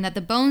determined that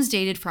the bones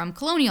dated from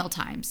colonial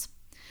times.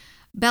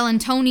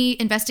 Bellantoni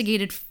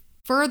investigated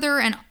further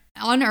and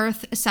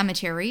unearthed a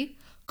cemetery,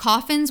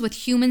 coffins with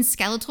human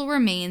skeletal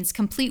remains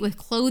complete with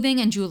clothing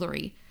and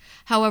jewelry.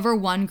 However,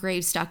 one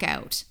grave stuck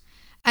out.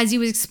 As he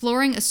was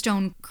exploring a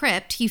stone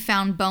crypt, he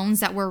found bones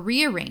that were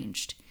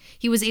rearranged.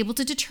 He was able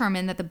to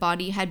determine that the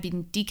body had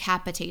been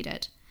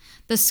decapitated.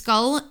 The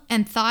skull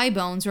and thigh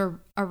bones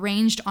were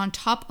arranged on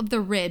top of the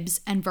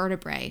ribs and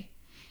vertebrae.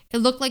 It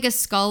looked like a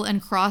skull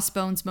and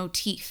crossbones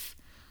motif.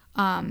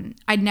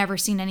 I'd never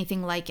seen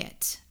anything like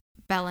it,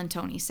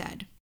 Bellantoni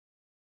said.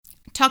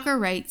 Tucker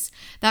writes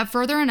that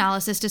further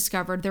analysis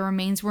discovered the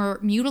remains were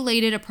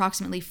mutilated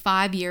approximately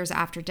 5 years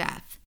after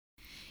death.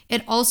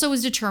 It also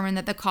was determined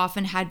that the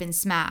coffin had been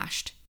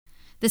smashed.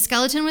 The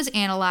skeleton was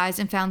analyzed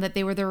and found that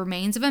they were the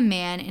remains of a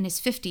man in his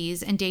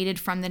 50s and dated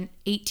from the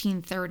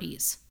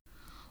 1830s.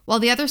 While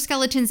the other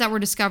skeletons that were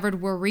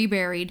discovered were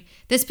reburied,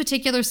 this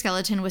particular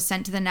skeleton was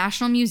sent to the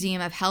National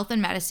Museum of Health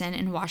and Medicine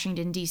in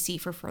Washington, D.C.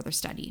 for further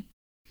study.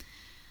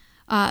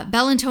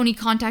 Bellantoni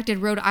contacted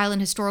Rhode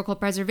Island Historical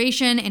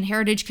Preservation and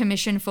Heritage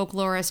Commission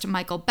folklorist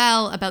Michael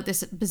Bell about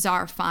this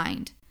bizarre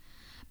find.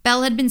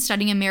 Bell had been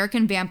studying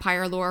American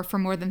vampire lore for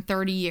more than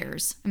 30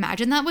 years.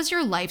 Imagine that was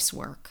your life's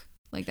work.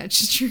 Like, that's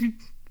just your...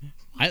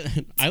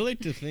 I like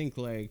to think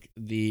like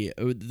the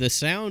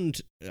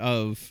sound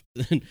of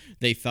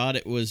they thought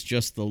it was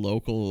just the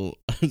local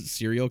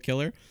serial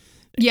killer.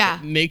 Yeah,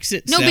 makes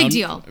it big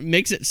deal.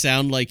 Makes it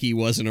sound like he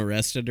wasn't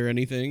arrested or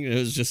anything. It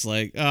was just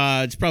like,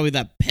 it's probably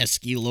that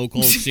pesky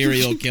local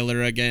serial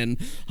killer again,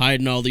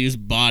 hiding all these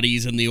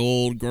bodies in the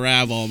old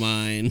gravel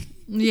mine.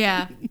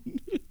 Yeah,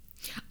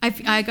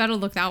 I gotta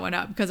look that one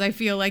up because I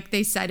feel like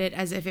they said it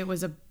as if it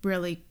was a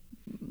really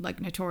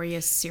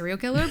notorious serial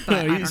killer, but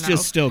I don't know. He's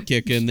just still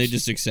kicking. They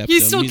just accept him.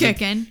 He's still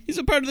kicking. He's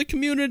a part of the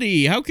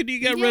community. How could you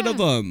get rid of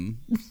him?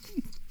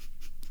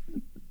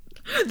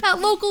 That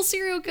local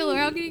serial killer.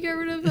 How can you get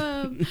rid of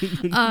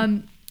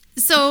him?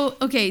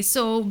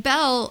 So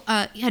Bell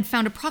had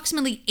found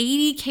approximately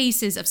 80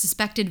 cases of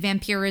suspected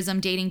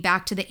vampirism dating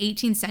back to the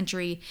 18th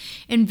century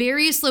in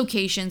various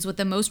locations, with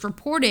the most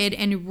reported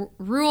in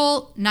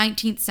rural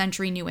 19th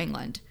century New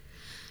England.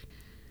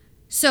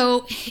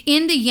 So,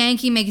 in the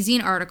Yankee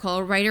Magazine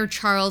article, writer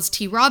Charles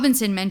T.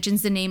 Robinson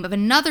mentions the name of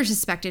another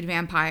suspected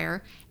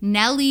vampire,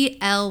 Nellie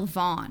L.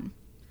 Vaughn.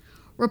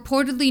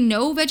 Reportedly,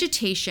 no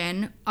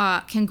vegetation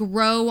can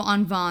grow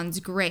on Vaughn's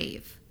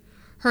grave.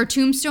 Her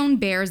tombstone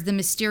bears the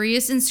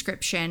mysterious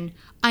inscription,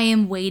 "I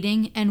am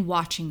waiting and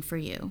watching for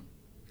you."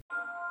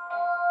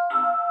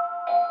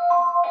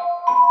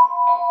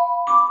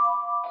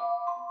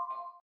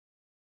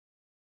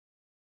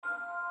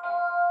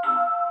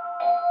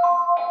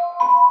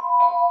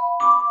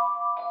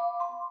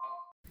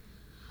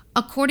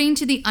 According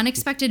to the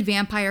unexpected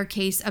vampire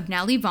case of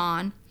Nellie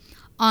Vaughn,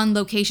 on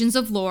Locations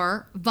of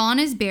Lore, Vaughn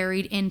is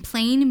buried in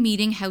Plain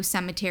Meeting House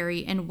Cemetery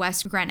in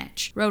West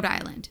Greenwich, Rhode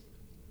Island.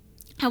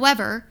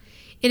 However,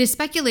 it is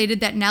speculated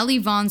that Nellie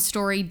Vaughn's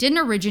story didn't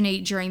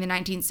originate during the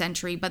 19th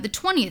century, but the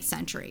 20th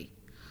century.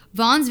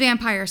 Vaughn's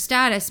vampire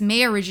status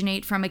may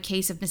originate from a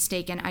case of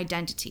mistaken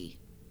identity.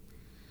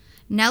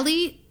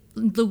 Nellie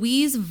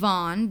Louise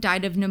Vaughn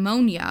died of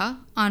pneumonia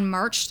on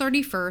March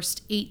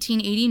 31st,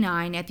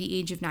 1889, at the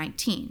age of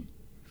 19.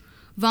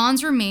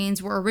 Vaughn's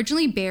remains were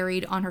originally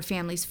buried on her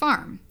family's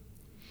farm.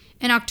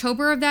 In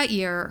October of that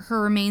year,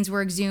 her remains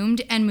were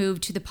exhumed and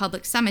moved to the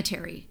public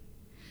cemetery.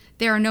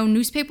 There are no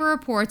newspaper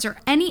reports or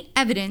any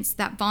evidence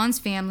that Vaughn's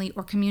family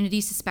or community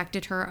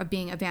suspected her of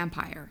being a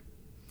vampire.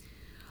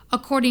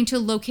 According to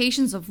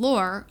Locations of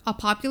Lore, a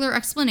popular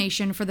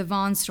explanation for the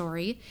Vaughn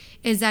story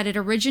is that it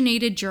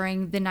originated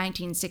during the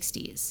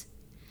 1960s.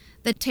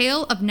 The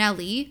tale of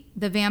Nellie,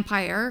 the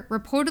vampire,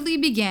 reportedly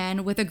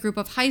began with a group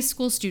of high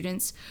school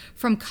students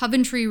from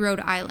Coventry, Rhode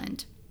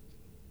Island.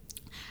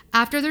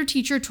 After their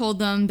teacher told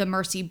them the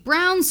Mercy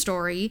Brown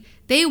story,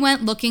 they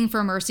went looking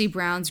for Mercy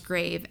Brown's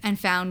grave and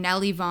found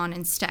Nellie Vaughn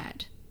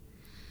instead.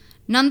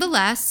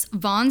 Nonetheless,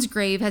 Vaughn's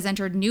grave has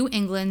entered New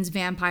England's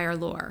vampire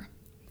lore.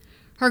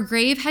 Her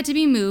grave had to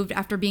be moved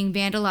after being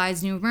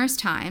vandalized numerous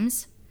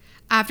times.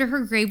 After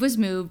her grave was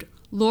moved,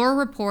 lore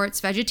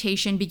reports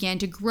vegetation began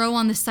to grow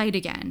on the site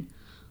again.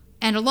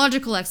 And a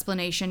logical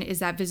explanation is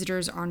that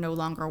visitors are no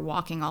longer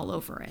walking all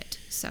over it.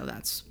 So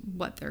that's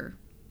what they're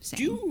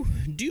saying.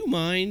 Do you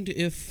mind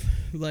if,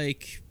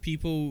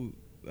 people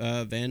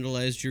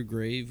vandalized your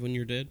grave when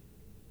you're dead?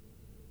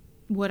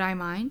 Would I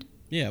mind?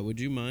 Yeah, would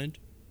you mind?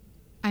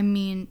 I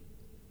mean,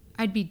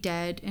 I'd be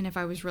dead, and if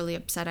I was really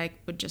upset, I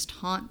would just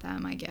haunt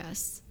them, I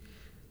guess.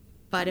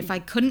 But if I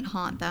couldn't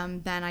haunt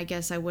them, then I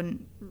guess I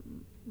wouldn't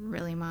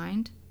really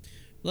mind.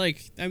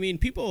 Like, I mean,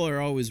 people are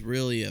always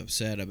really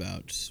upset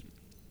about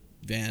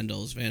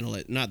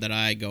not that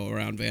I go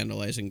around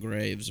vandalizing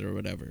graves or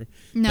whatever.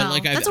 No, but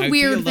like, that's a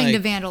weird thing to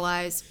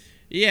vandalize.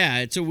 Yeah,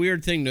 it's a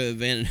weird thing to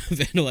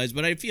vandalize,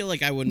 but I feel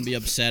like I wouldn't be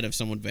upset if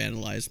someone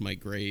vandalized my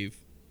grave.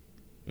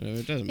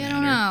 It doesn't matter. I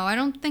don't know. I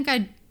don't think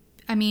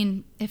I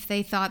mean, if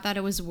they thought that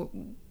it was,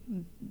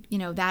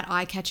 that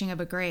eye-catching of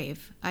a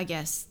grave, I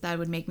guess that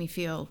would make me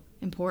feel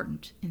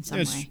important in some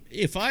way.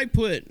 If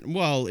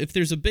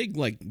there's a big,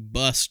 like,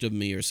 bust of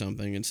me or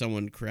something and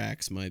someone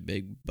cracks my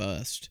big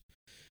bust,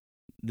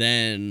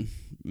 then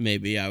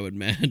maybe I would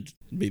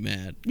be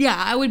mad.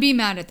 Yeah, I would be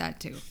mad at that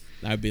too.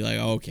 I'd be like,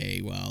 okay,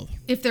 well.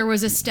 If there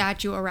was a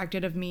statue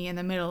erected of me in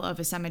the middle of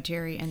a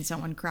cemetery and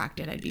someone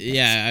cracked it, I'd be pissed.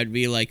 Yeah, I'd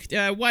be like,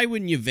 why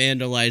wouldn't you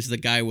vandalize the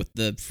guy with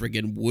the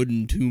friggin'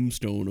 wooden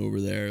tombstone over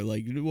there?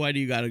 Like, why do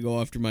you gotta go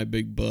after my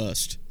big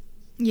bust?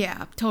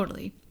 Yeah,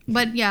 totally.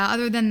 But yeah,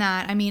 other than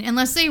that, I mean,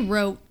 unless they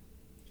wrote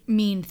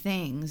mean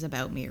things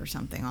about me or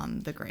something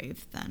on the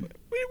grave, then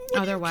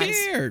otherwise, do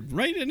you care?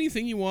 Write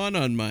anything you want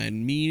on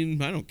mine.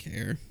 I don't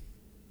care.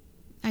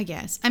 I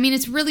guess. I mean,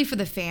 it's really for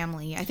the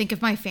family. I think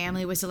if my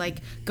family was to, like,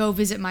 go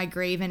visit my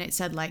grave and it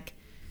said, like,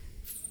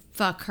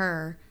 fuck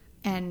her,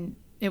 and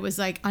it was,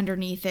 like,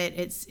 underneath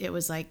it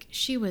was like,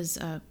 she was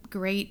a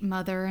great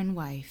mother and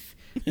wife,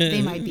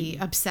 they might be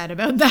upset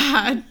about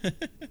that.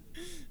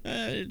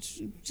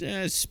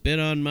 Spit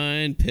on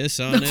mine, piss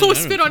on it. Oh,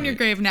 spit on your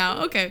grave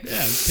now. Okay. Yeah,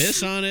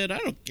 piss on it. I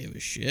don't give a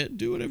shit.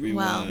 Do whatever you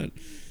want.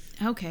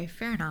 Okay,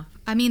 fair enough.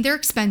 I mean, they're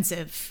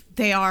expensive.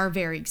 They are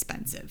very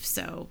expensive,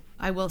 so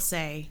I will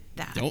say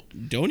that.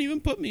 Don't even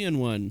put me in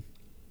one.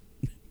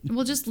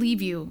 We'll just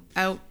leave you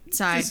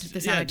outside the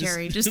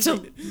cemetery. Just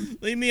to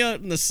leave me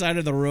out on the side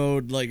of the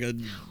road like a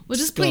We'll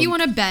just put you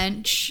on a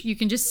bench. You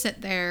can just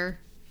sit there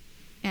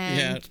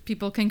and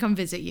people can come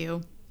visit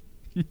you.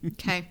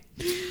 Okay.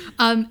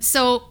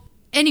 So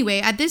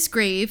anyway, at this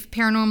grave,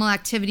 paranormal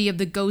activity of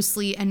the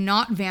ghostly and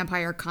not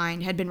vampire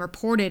kind had been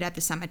reported at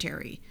the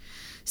cemetery.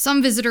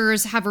 Some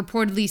visitors have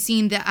reportedly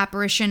seen the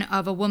apparition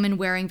of a woman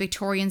wearing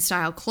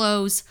Victorian-style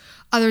clothes.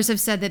 Others have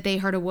said that they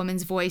heard a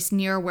woman's voice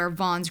near where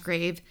Vaughn's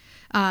grave,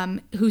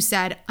 who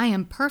said, "I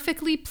am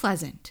perfectly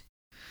pleasant."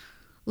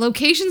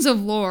 Locations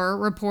of Lore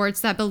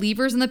reports that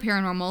believers in the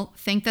paranormal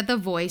think that the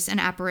voice and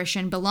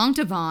apparition belong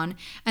to Vaughn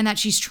and that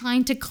she's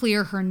trying to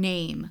clear her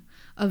name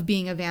of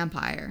being a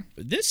vampire.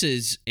 This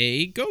is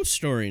a ghost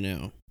story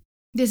now.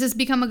 This has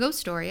become a ghost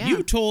story, yeah.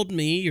 You told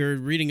me you're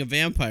reading a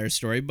vampire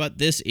story, but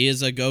this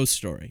is a ghost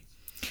story.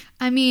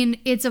 I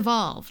mean, it's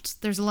evolved.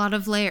 There's a lot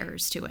of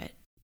layers to it.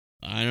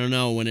 I don't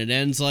know. When it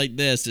ends like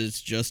this, it's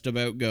just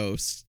about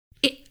ghosts.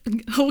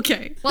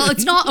 Okay. Well,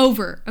 it's not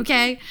over,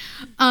 okay?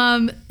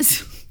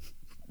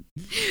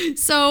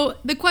 So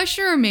the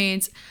question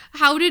remains,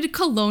 how did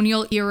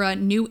colonial era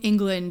New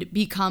England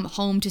become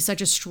home to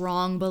such a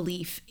strong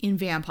belief in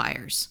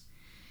vampires?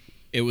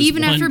 It was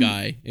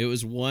guy. It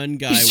was one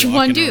guy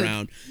walking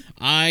around.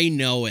 I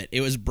know it.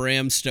 It was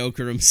Bram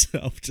Stoker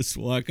himself just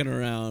walking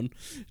around,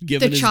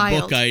 giving his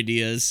book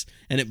ideas,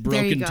 and it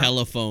broke and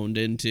telephoned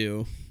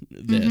into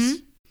this.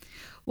 Mm-hmm.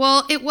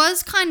 Well, it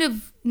was kind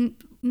of,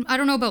 I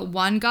don't know about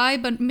one guy,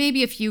 but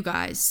maybe a few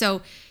guys.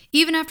 So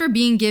even after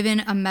being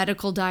given a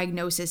medical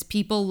diagnosis,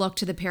 people looked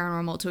to the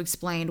paranormal to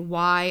explain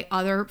why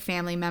other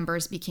family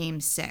members became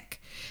sick.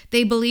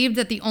 They believed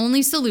that the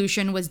only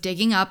solution was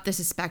digging up the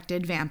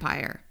suspected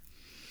vampire.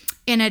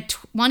 In a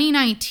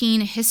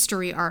 2019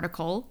 History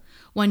article,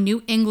 when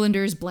New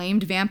Englanders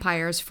blamed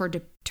vampires for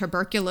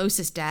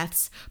tuberculosis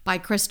deaths by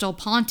Crystal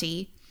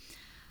Ponte,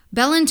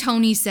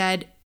 Bellantoni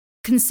said,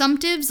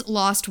 "Consumptives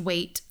lost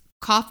weight,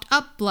 coughed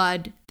up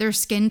blood, their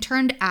skin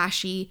turned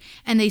ashy,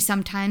 and they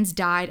sometimes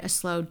died a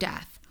slow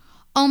death,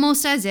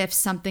 almost as if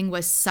something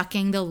was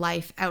sucking the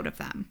life out of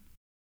them."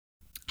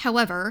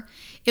 However,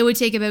 it would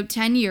take about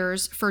 10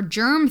 years for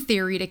germ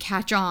theory to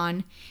catch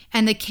on,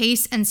 and the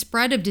case and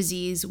spread of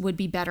disease would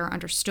be better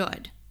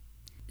understood.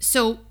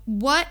 So,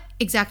 what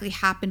exactly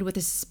happened with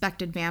the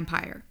suspected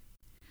vampire?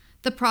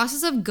 The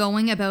process of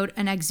going about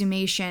an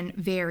exhumation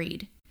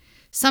varied.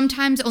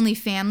 Sometimes only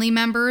family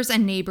members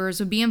and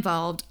neighbors would be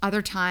involved,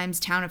 other times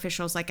town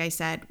officials, like I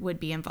said, would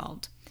be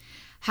involved.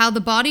 How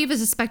the body of a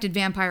suspected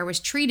vampire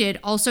was treated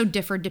also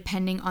differed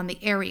depending on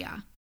the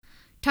area.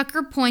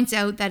 Tucker points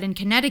out that in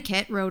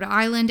Connecticut, Rhode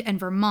Island, and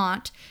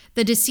Vermont,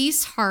 the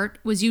deceased's heart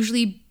was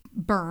usually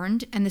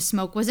burned and the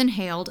smoke was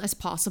inhaled as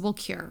possible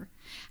cure.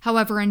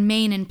 However, in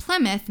Maine and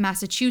Plymouth,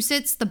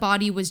 Massachusetts, the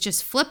body was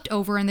just flipped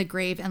over in the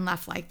grave and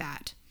left like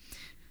that.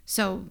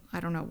 So I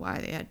don't know why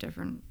they had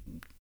different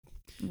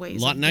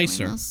ways. A lot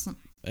nicer.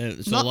 A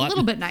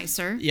little bit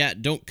nicer. Yeah,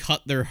 don't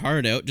cut their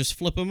heart out. Just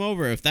flip them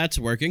over if that's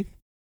working.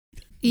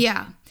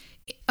 Yeah.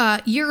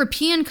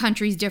 European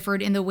countries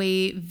differed in the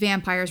way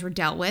vampires were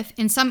dealt with.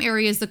 In some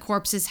areas, the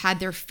corpses had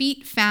their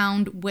feet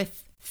found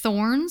with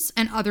thorns,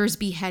 and others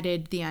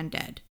beheaded the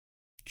undead.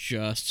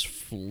 Just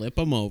flip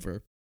them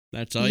over.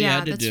 That's all you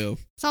had to do.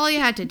 That's all you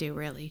had to do,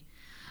 really.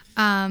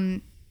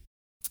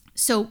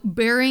 So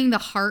burying the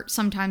heart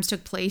sometimes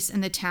took place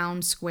in the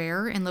town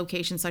square in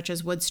locations such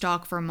as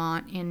Woodstock,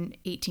 Vermont in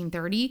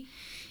 1830.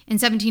 In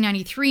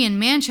 1793 in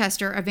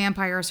Manchester, a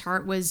vampire's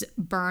heart was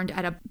burned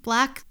at a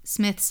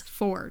blacksmith's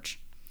forge.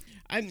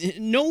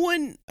 No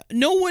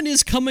one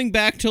is coming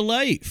back to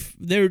life.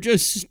 They're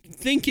just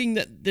thinking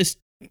that this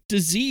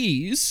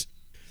disease,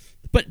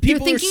 but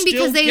people are still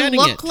because they getting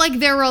look it. like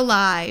they're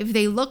alive.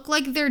 They look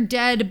like they're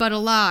dead but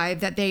alive,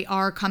 that they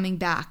are coming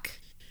back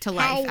to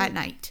life at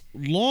night.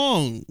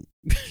 Long?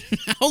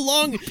 How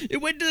long?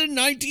 It went to the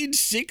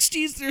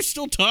 1960s. They're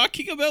still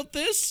talking about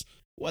this?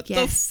 What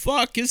the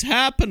fuck is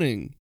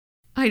happening?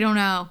 I don't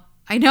know.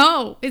 I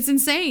know. It's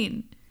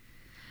insane.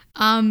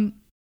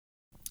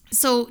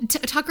 So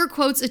Tucker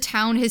quotes a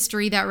town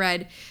history that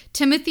read,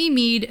 Timothy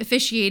Mead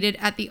officiated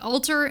at the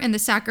altar and the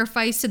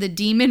sacrifice to the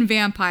demon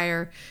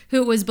vampire,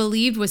 who it was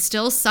believed was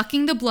still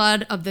sucking the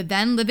blood of the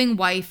then living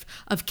wife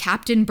of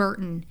Captain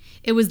Burton.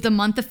 It was the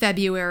month of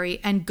February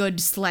and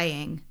good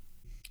slaying.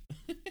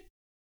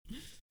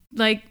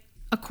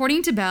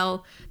 According to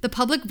Bell, the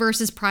public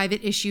versus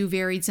private issue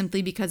varied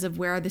simply because of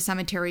where the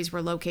cemeteries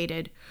were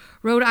located.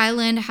 Rhode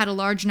Island had a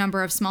large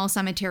number of small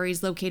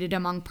cemeteries located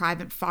among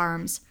private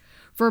farms.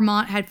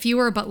 Vermont had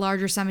fewer but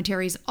larger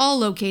cemeteries, all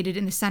located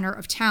in the center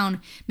of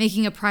town,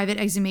 making a private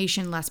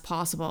exhumation less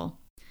possible.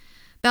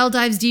 Bell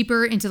dives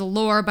deeper into the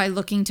lore by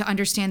looking to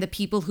understand the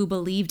people who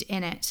believed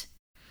in it.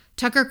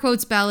 Tucker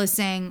quotes Bell as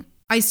saying,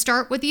 I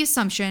start with the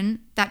assumption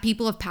that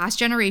people of past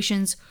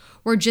generations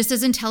were just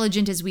as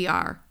intelligent as we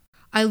are.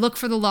 I look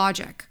for the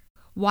logic.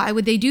 Why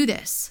would they do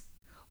this?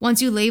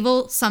 Once you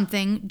label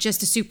something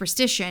just a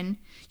superstition,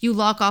 you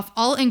lock off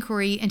all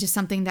inquiry into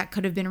something that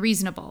could have been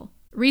reasonable.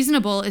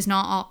 Reasonable is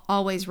not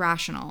always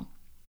rational.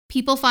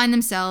 People find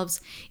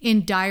themselves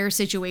in dire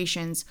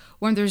situations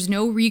when there's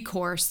no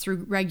recourse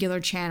through regular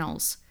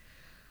channels.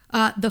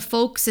 The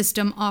folk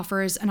system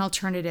offers an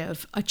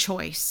alternative, a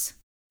choice.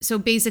 So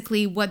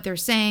basically what they're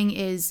saying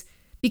is,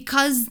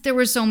 because there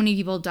were so many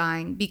people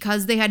dying,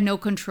 because they had no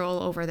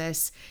control over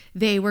this,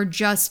 they were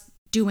just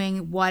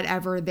doing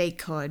whatever they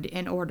could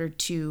in order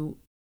to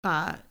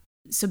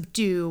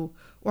subdue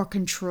or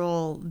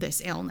control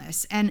this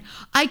illness. And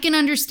I can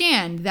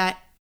understand that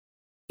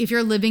if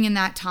you're living in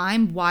that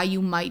time, why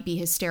you might be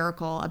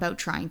hysterical about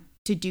trying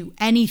to do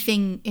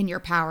anything in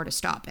your power to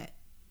stop it.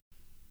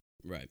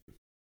 Right.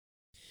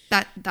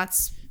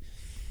 That's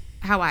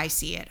how I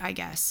see it, I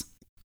guess.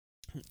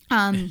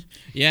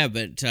 Yeah,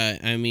 but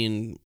I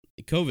mean,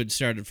 COVID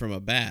started from a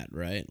bat,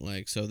 right?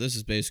 So this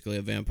is basically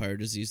a vampire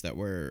disease that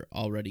we're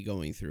already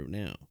going through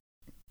now.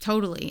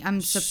 Totally.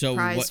 I'm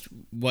surprised. So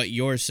what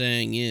you're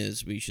saying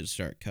is we should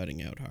start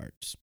cutting out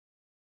hearts.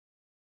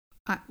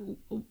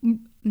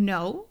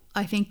 No,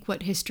 I think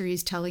what history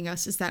is telling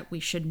us is that we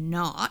should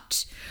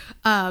not.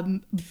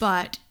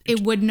 But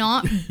it would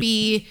not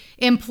be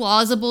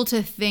implausible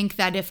to think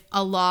that if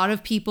a lot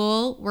of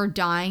people were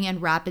dying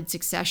in rapid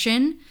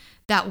succession,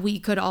 that we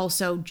could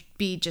also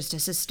be just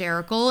as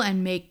hysterical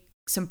and make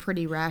some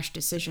pretty rash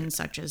decisions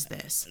such as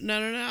this. No.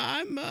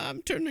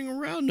 I'm turning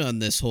around on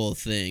this whole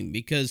thing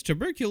because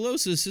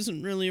tuberculosis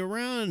isn't really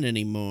around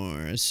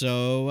anymore.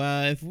 So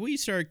if we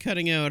start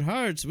cutting out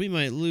hearts, we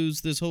might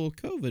lose this whole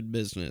COVID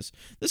business.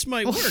 This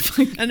might work,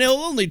 and it'll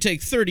only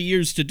take 30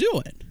 years to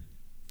do it.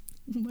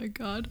 Oh my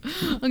God.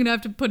 I'm going to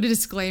have to put a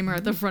disclaimer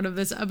at the front of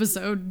this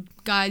episode.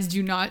 Guys,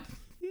 do not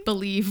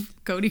believe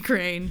Cody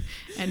Crane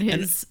and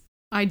his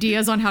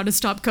ideas on how to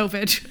stop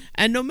COVID.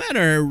 And no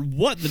matter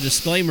what the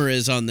disclaimer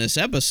is on this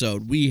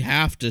episode, we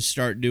have to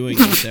start doing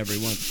this,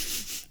 everyone.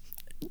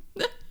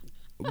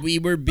 We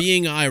were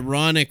being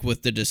ironic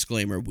with the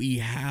disclaimer. We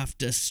have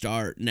to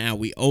start now.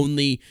 We're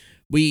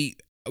going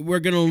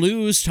to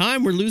lose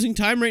time. We're losing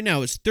time right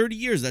now. It's 30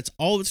 years. That's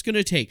all it's going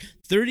to take.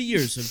 30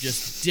 years of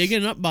just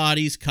digging up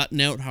bodies,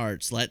 cutting out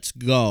hearts. Let's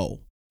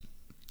go.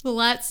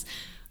 Let's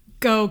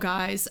go,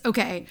 guys.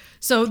 Okay,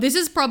 so this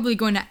is probably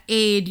going to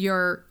aid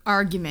your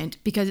argument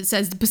because it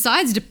says,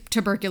 besides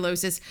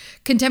tuberculosis,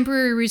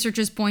 contemporary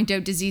researchers point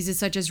out diseases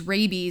such as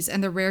rabies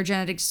and the rare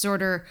genetic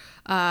disorder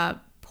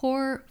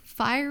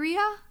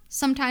porphyria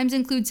sometimes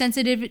include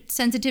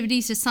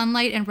sensitivities to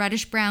sunlight and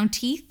reddish-brown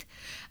teeth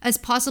as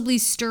possibly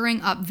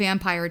stirring up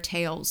vampire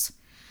tales.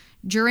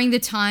 During the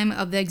time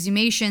of the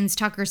exhumations,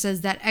 Tucker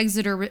says that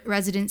Exeter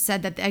residents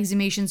said that the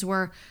exhumations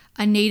were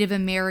a Native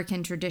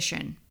American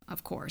tradition.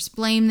 Of course,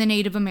 blame the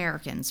Native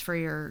Americans for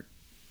your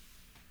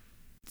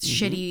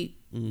shitty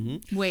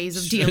ways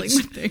of dealing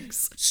with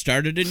things.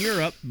 Started in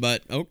Europe,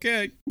 but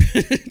okay.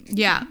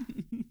 Yeah.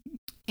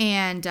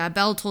 And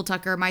Bell told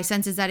Tucker, my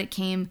sense is that it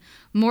came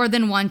more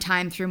than one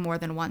time through more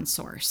than one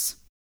source.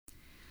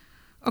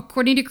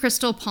 According to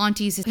Crystal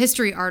Ponte's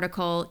history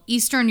article,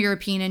 Eastern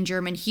European and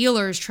German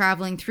healers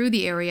traveling through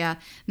the area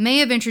may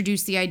have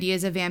introduced the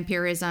ideas of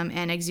vampirism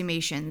and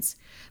exhumations.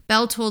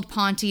 Bell told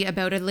Ponte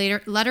about a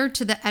letter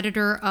to the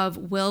editor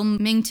of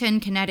Wilmington,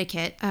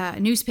 Connecticut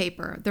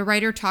newspaper. The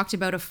writer talked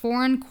about a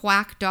foreign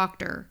quack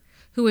doctor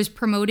who was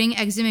promoting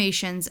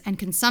exhumations and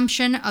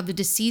consumption of the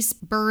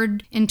deceased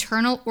bird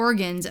internal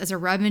organs as a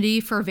remedy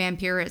for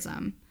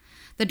vampirism.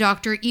 The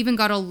doctor even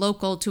got a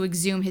local to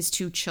exhume his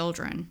 2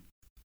 children.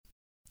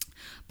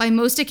 By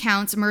most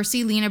accounts,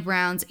 Mercy Lena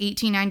Brown's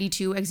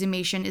 1892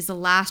 exhumation is the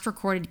last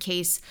recorded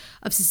case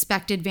of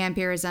suspected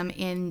vampirism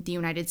in the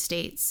United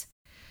States.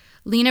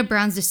 Lena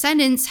Brown's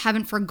descendants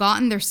haven't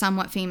forgotten their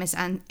somewhat famous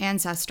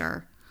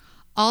ancestor.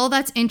 All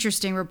That's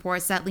Interesting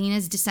reports that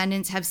Lena's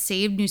descendants have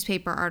saved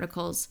newspaper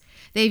articles.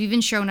 They've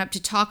even shown up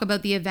to talk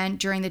about the event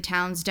during the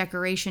town's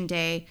decoration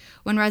day,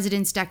 when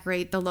residents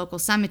decorate the local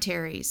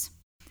cemeteries.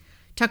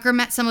 Tucker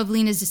met some of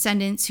Lena's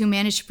descendants who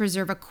managed to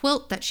preserve a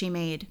quilt that she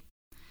made.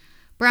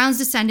 Brown's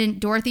descendant,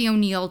 Dorothy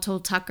O'Neill,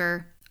 told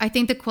Tucker, "I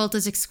think the quilt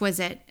is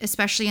exquisite,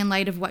 especially in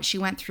light of what she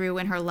went through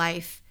in her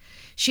life.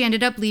 She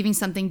ended up leaving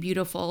something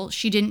beautiful.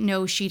 She didn't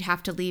know she'd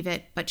have to leave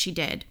it, but she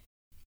did."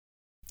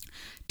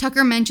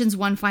 Tucker mentions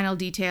one final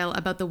detail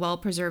about the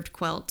well-preserved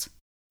quilt.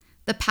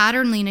 The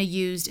pattern Lena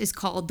used is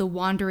called the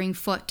Wandering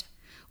Foot,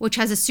 which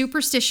has a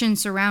superstition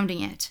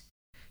surrounding it.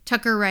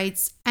 Tucker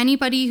writes,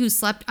 "Anybody who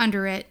slept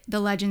under it, the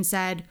legend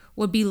said,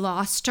 would be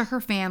lost to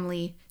her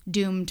family,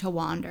 doomed to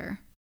wander."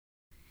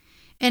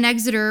 In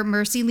Exeter,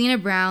 Mercy Lena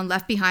Brown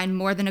left behind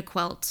more than a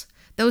quilt.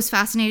 Those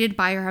fascinated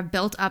by her have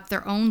built up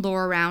their own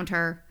lore around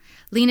her.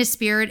 Lena's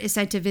spirit is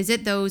said to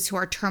visit those who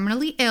are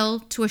terminally ill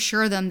to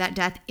assure them that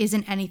death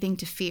isn't anything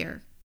to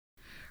fear.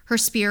 Her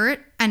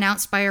spirit,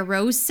 announced by a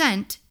rose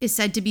scent, is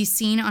said to be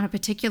seen on a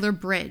particular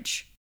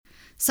bridge.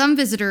 Some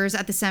visitors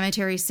at the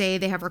cemetery say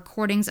they have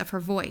recordings of her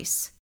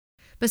voice.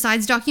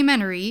 Besides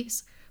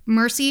documentaries,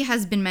 Mercy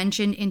has been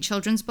mentioned in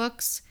children's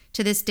books.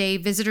 To this day,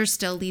 visitors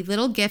still leave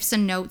little gifts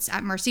and notes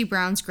at Mercy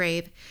Brown's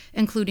grave,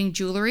 including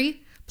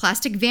jewelry,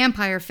 plastic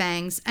vampire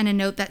fangs, and a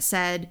note that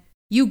said,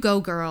 "You go,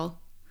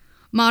 girl."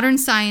 Modern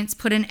science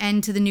put an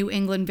end to the New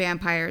England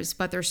vampires,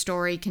 but their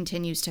story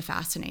continues to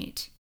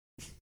fascinate.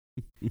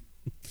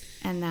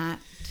 And that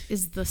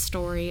is the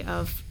story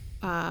of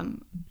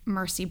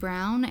Mercy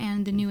Brown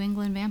and the New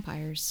England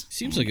vampires.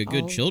 Seems like a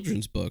good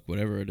children's book,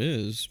 whatever it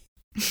is.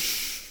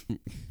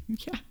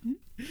 Yeah.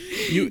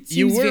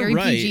 You were very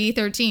right.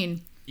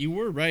 PG-13. You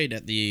were right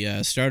at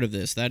the start of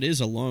this. That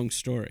is a long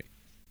story.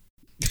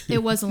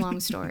 It was a long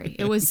story.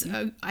 It was,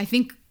 I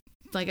think,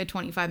 like a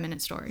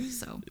 25-minute story.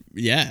 So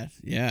yeah.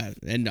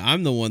 And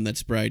I'm the one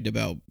that's bragged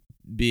about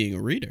being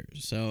a reader.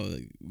 So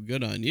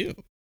good on you.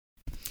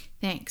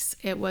 Thanks.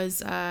 It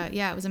was,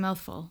 it was a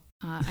mouthful.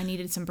 I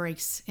needed some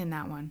breaks in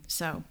that one.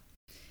 So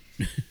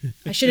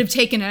I should have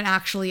taken an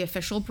actually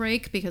official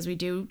break because we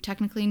do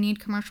technically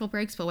need commercial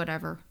breaks, but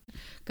whatever.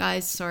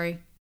 Guys, sorry.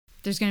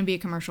 There's going to be a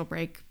commercial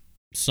break.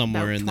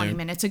 Somewhere in there.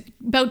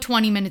 About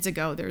 20 minutes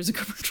ago, there was a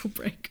commercial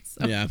break.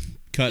 So. Yeah.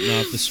 Cutting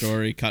off the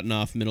story, cutting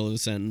off middle of the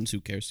sentence. Who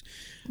cares?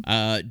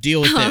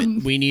 Deal with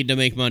it. We need to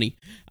make money.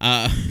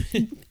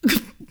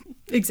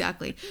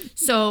 Exactly.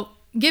 So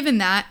given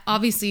that,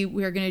 obviously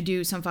we're going to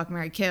do some Fuck,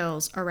 Marry,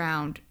 Kills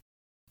around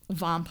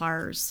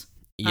vampires.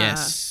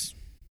 Yes.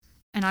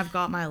 And I've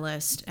got my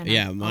list. And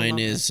yeah, mine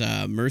is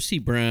Mercy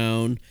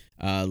Brown,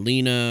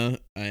 Lena,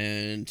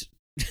 and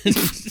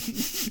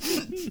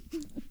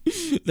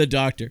the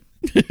doctor.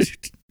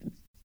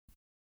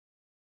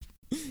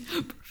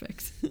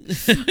 Perfect.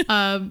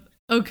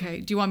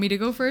 Okay. Do you want me to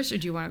go first or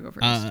do you want to go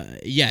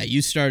first? Yeah,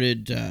 you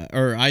started,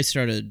 or I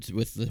started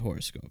with the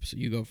horoscope, so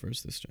you go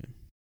first this time.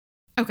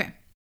 Okay.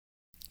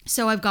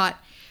 So I've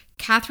got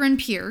Catherine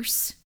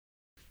Pierce,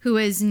 who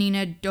is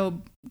Nina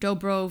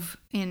Dobrov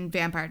in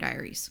Vampire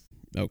Diaries.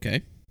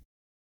 Okay.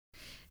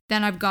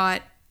 Then I've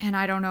got, and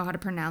I don't know how to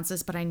pronounce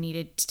this, but I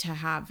needed to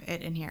have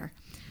it in here.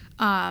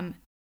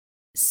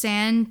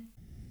 Santanico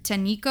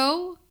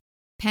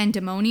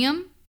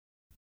Pandemonium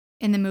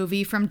in the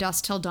movie From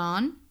Dusk Till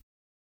Dawn.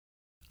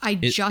 I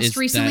just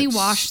recently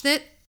watched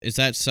it. Is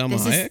that Salma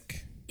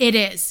Hayek? It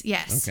is,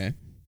 yes. Okay.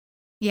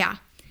 Yeah.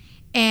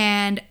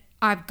 And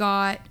I've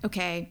got,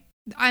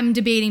 I'm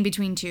debating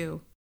between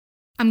two.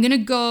 I'm going to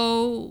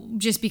go,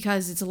 just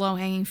because it's a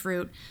low-hanging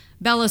fruit,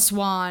 Bella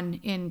Swan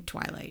in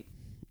Twilight.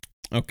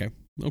 Okay.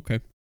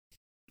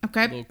 A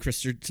little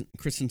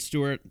Kristen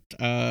Stewart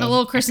a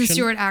little Kristen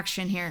Stewart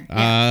action here.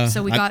 Yeah.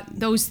 So we got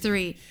those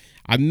three.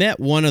 I met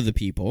one of the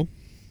people.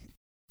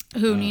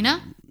 Who,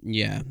 Nina?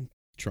 Yeah.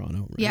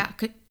 Toronto, right? Yeah.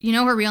 You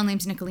know her real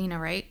name's Nicolina,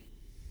 right?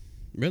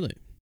 Really?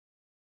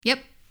 Yep.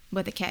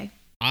 With a K.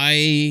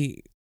 I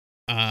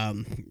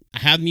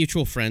have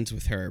mutual friends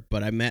with her,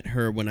 but I met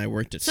her when I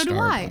worked at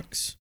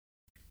Starbucks.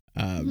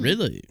 Do I.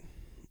 Really?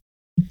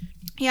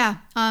 Yeah.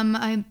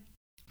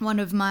 One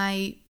of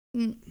my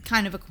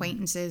kind of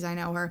acquaintances, I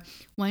know her,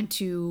 went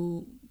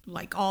to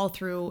like all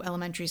through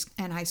elementary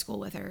and high school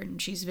with her,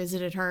 and she's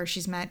visited her.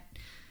 She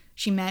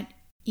met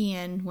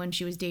Ian when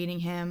she was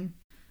dating him.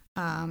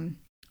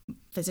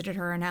 Visited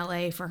her in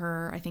LA for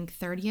her, I think,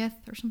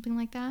 30th or something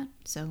like that.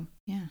 So,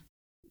 yeah.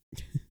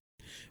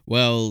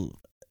 Well,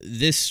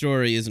 this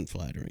story isn't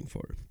flattering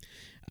for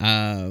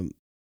her.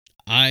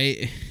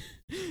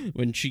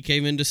 When she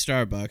came into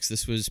Starbucks,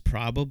 this was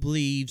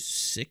probably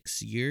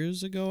 6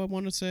 years ago, I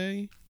want to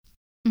say.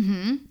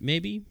 Mm-hmm.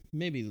 Maybe,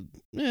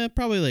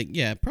 probably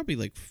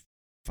like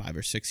 5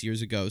 or 6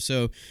 years ago.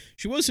 So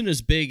she wasn't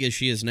as big as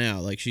she is now.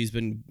 Like, she's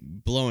been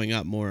blowing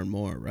up more and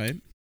more, right?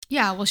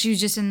 Yeah, well, she was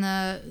just in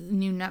the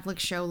new Netflix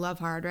show Love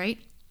Hard, right?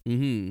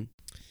 Mm-hmm.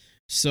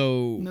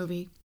 So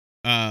movie.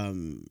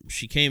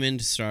 She came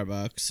into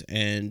Starbucks,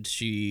 and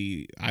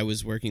I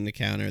was working the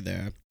counter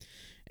there,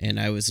 and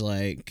I was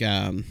like,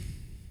 can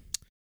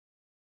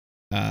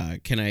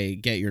I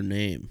get your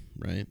name,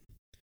 right?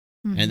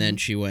 Mm-hmm. And then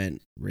she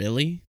went,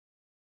 really?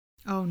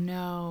 Oh,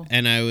 no.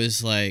 And I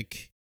was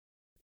like,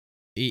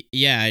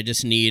 yeah, I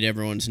just need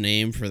everyone's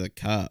name for the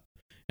cup.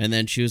 And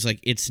then she was like,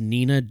 it's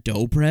Nina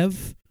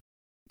Dobrev?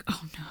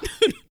 Oh, no.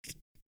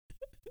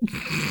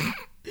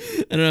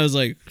 And I was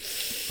like,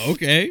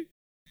 okay.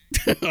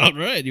 All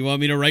right. You want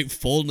me to write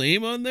full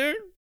name on there?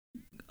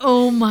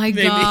 Oh, my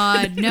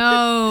God.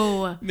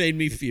 No. Made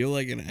me feel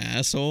like an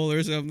asshole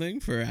or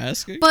something for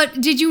asking. But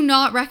did you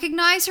not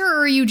recognize her?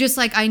 Or are you just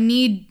like, I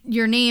need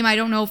your name. I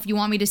don't know if you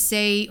want me to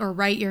say or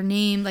write your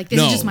name. Like,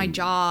 this is just my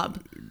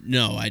job.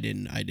 No, I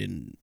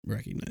didn't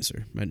recognize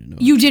her. I didn't know.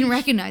 You didn't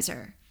recognize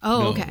her?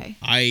 Oh, no, okay.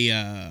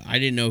 I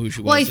didn't know who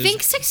she was. Well, I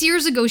think 6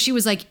 years ago she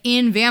was like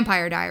in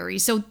Vampire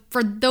Diaries. So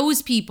for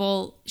those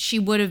people, she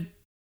would have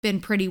been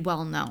pretty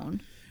well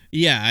known.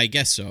 Yeah, I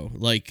guess so.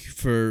 Like,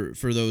 for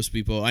those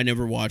people, I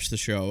never watched the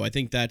show. I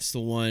think that's the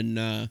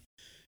one.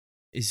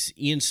 Is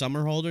Ian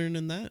Somerhalder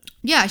in that?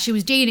 Yeah, she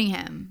was dating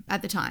him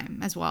at the time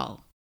as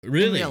well.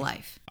 Really? In real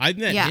life. I've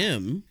met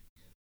him.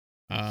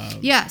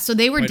 Yeah, so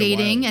they were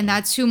dating, and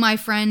that's who my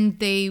friend,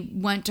 they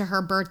went to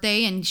her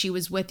birthday, and she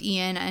was with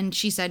Ian, and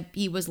she said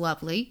he was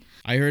lovely.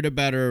 I heard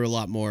about her a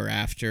lot more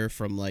after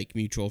from, like,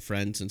 mutual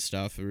friends and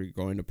stuff. We were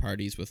going to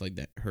parties with, like,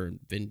 her and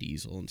Vin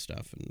Diesel and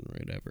stuff and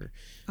whatever.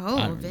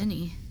 Oh,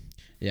 Vinny.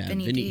 Yeah,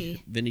 Vinny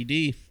D. Vinny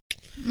D.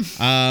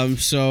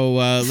 So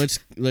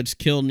let's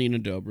kill Nina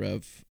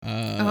Dobrev.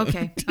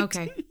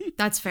 Okay.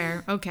 That's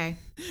fair. Okay.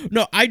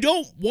 No, I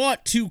don't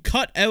want to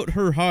cut out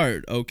her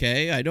heart,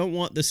 okay? I don't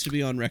want this to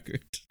be on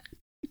record.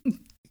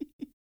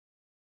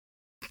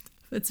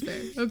 That's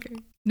fair. Okay.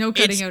 No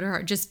cutting out her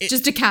heart, just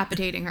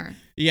decapitating her.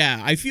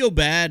 Yeah, I feel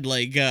bad,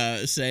 like,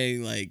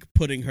 saying, like,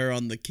 putting her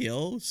on the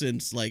kill,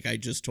 since, like, I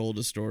just told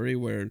a story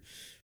where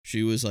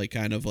she was, like,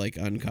 kind of, like,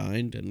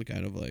 unkind and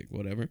kind of, like,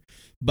 whatever.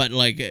 But,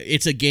 like,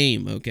 it's a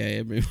game, okay,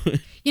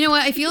 everyone? You know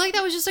what? I feel like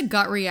that was just a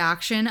gut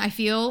reaction. I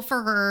feel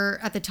for her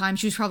at the time,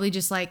 she was probably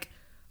just like,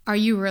 are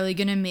you really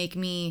going to make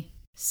me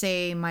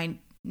say my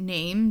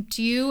name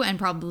to you? And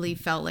probably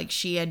felt like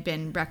she had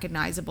been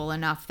recognizable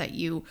enough that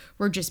you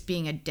were just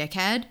being a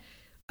dickhead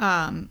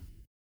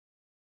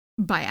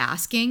by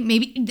asking.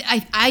 Maybe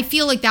I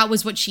feel like that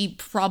was what she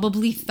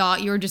probably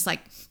thought. You were just like,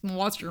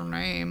 what's your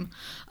name?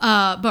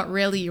 But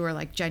really you were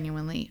like,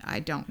 genuinely, I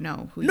don't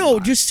know who you are. No,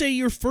 just say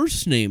your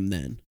first name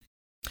then.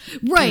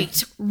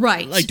 Right.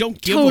 Like,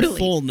 don't give a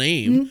full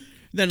name.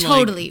 Then,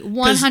 totally,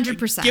 like,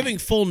 100%. Giving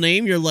full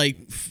name, you're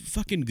like,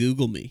 fucking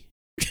Google me.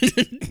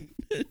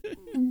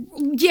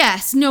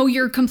 Yes, no,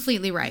 you're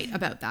completely right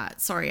about that.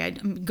 Sorry,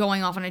 I'm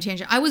going off on a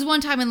tangent. I was one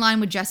time in line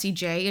with Jessie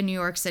J in New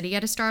York City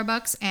at a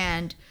Starbucks,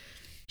 and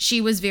she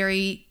was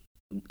very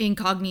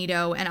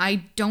incognito, and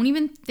I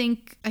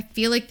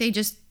feel like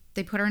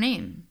they put her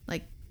name,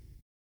 like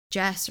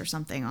Jess or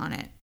something on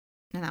it,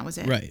 and that was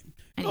it. Right.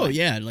 Anyway, oh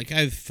yeah, like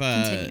I've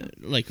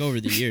like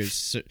over the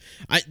years,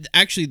 I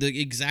actually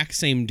the exact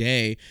same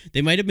day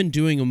they might have been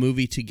doing a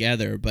movie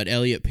together, but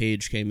Elliot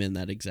Page came in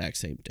that exact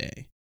same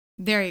day.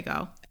 There you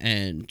go.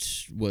 And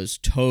was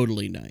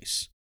totally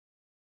nice,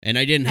 and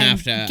I didn't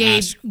have to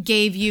ask.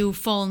 Gave you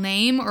full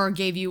name or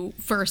gave you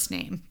first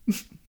name?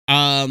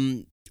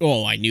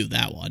 Oh, I knew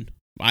that one.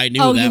 I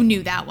knew. Oh, that you one.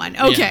 knew that one.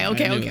 Okay, yeah,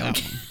 okay.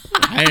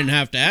 I didn't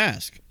have to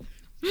ask.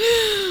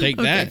 Take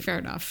that. Okay, fair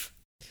enough.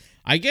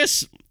 I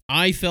guess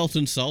I felt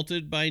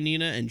insulted by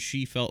Nina, and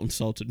she felt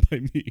insulted by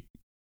me.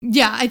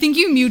 Yeah, I think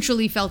you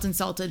mutually felt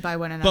insulted by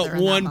one another.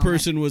 But one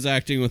person was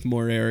acting with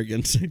more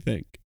arrogance, I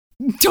think.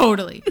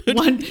 Totally.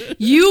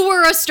 You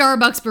were a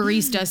Starbucks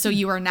barista, so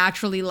you are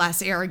naturally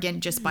less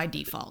arrogant just by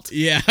default.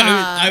 Yeah,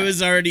 I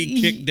was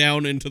already kicked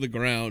down into the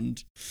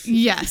ground.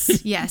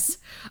 Yes.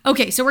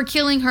 Okay, so we're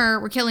killing her.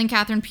 We're killing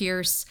Catherine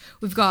Pierce.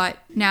 We've got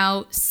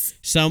now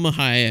Salma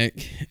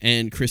Hayek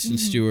and Kristen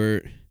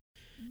Stewart.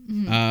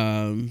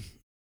 Mm-hmm.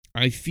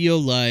 I feel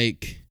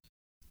like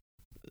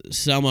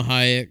Salma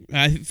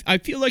Hayek. I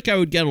feel like I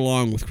would get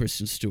along with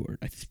Kristen Stewart.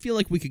 I feel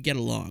like we could get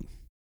along.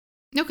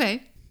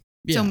 Okay.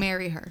 Yeah. So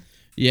marry her.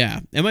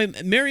 Yeah. Am I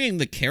marrying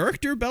the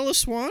character Bella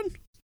Swan?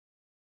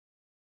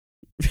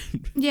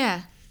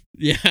 Yeah.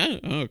 Yeah?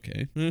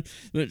 Okay.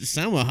 But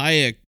Salma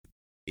Hayek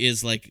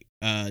is like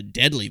a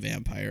deadly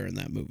vampire in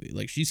that movie.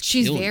 Like, she's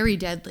very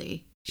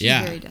deadly. She's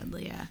very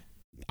deadly, yeah.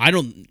 I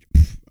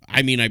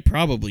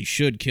probably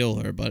should kill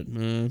her, but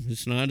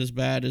it's not as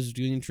bad as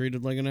being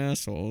treated like an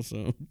asshole,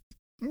 so.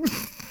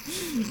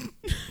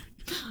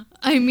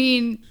 I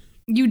mean,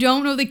 you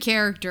don't know the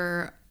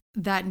character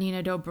that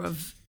Nina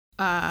Dobrev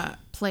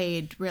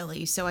played,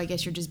 really. So I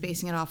guess you're just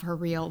basing it off her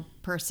real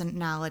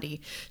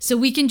personality. So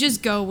we can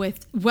just go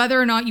with whether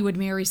or not you would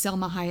marry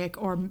Selma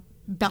Hayek or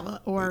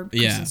Bella or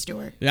Kristen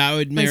Stewart. Yeah, I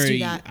would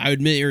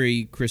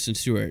marry Kristen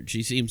Stewart.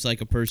 She seems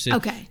like a person.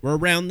 Okay. We're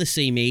around the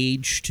same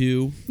age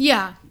too.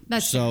 Yeah,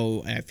 that's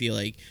so fair. I feel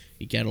like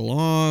you get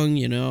along,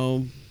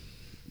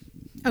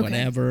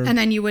 whatever. And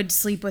then you would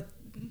sleep with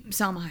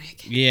Selma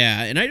Hayek.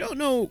 Yeah, and I don't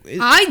know.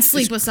 I'd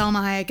sleep with Selma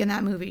Hayek in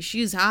that movie.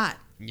 She's hot.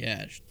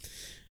 Yeah.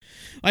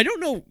 I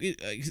don't know.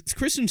 Is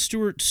Kristen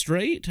Stewart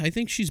straight? I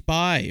think she's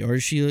bi, or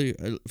is she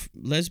a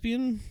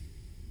lesbian?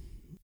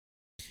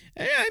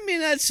 I mean,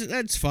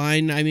 that's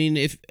fine. I mean,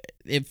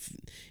 if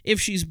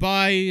she's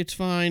bi, it's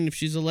fine. If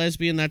she's a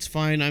lesbian, that's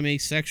fine. I'm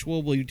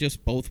asexual. We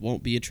just both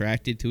won't be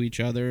attracted to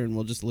each other, and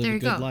we'll just live a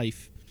good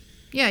life.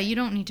 Yeah, you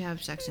don't need to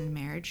have sex in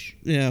marriage.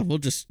 Yeah, we'll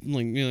just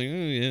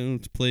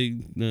let's play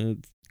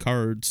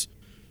cards.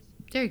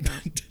 There you go.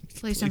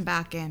 Play some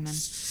backgammon.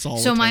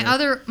 Solitaire. So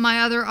my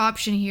other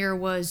option here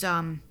was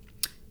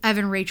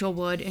Evan Rachel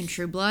Wood in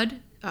True Blood.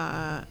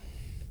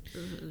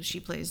 She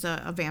plays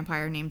a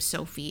vampire named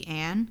Sophie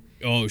Ann.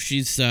 Oh,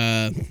 she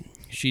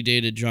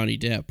dated Johnny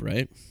Depp,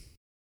 right?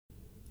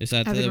 Is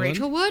that the one? Evan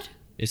Rachel Wood?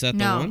 Is that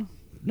the one?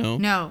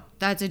 No,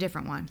 that's a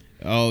different one.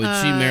 Oh,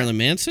 is she Marilyn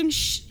Manson?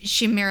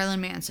 She Marilyn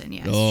Manson,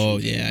 yes. Oh,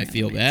 yeah, I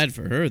feel bad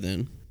for her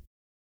then.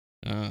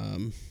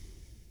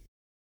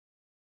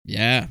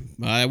 Yeah,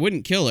 I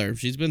wouldn't kill her.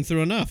 She's been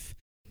through enough.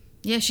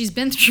 Yeah, she's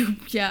been through,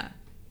 yeah.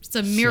 It's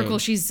a miracle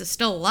she's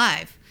still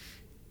alive.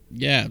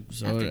 Yeah,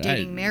 so after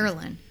dating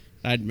Marilyn.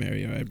 I'd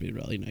marry her. I'd be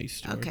really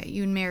nice to her. Okay,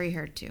 you'd marry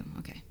her too.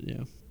 Okay.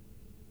 Yeah.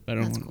 I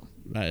don't want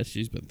cool.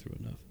 She's been through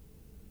enough.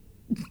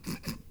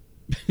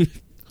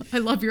 I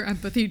love your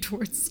empathy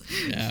towards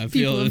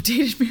people who've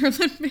dated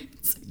Marilyn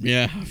Manson.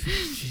 Yeah.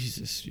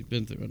 Jesus, you've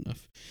been through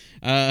enough.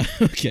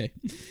 Okay.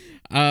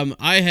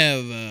 I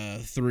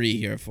have 3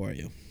 here for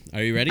you.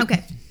 Are you ready?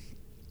 Okay.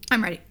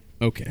 I'm ready.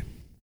 Okay.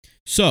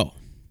 So,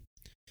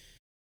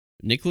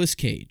 Nicolas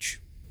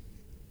Cage.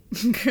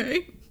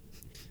 Okay.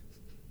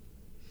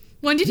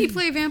 When did he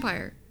play a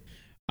vampire?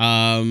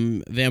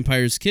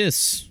 Vampire's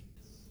Kiss.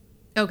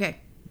 Okay.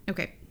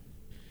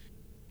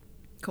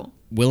 Cool.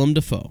 Willem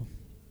Dafoe.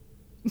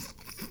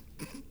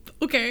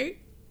 Okay.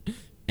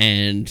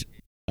 And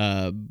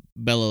Bela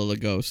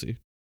Lugosi.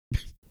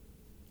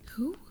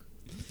 Who?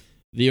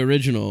 The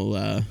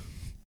original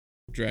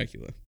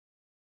Dracula.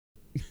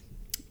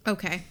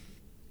 Okay.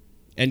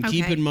 And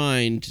keep in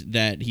mind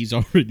that he's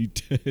already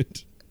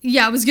dead.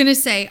 Yeah, I was going to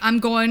say, I'm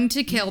going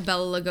to kill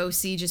Bela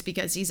Lugosi just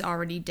because he's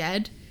already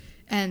dead.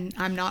 And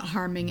I'm not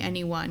harming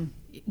anyone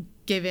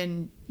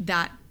given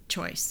that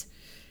choice.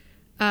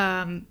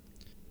 Even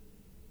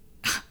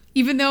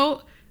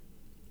though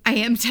I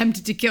am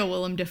tempted to kill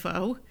Willem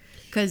Dafoe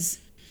because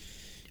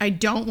I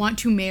don't want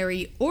to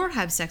marry or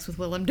have sex with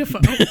Willem Dafoe.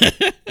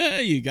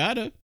 You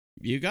gotta.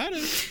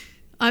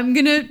 I'm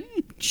going to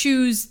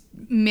choose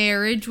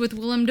marriage with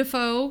Willem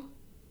Dafoe.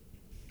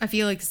 I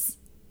feel like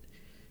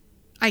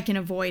I can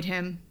avoid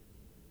him,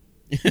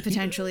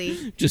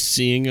 potentially. Just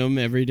seeing him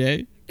every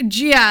day?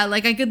 Yeah,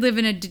 like I could live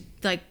in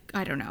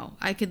I don't know.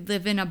 I could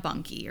live in a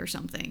bunkie or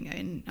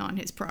something on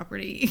his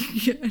property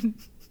and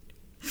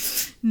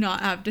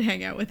not have to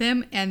hang out with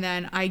him. And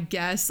then I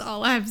guess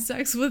I'll have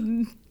sex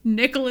with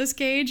Nicolas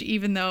Cage,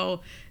 even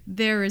though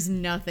there is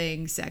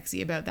nothing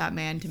sexy about that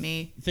man to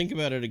me. Think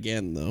about it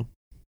again, though.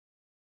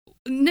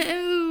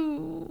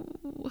 No.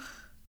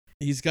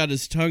 He's got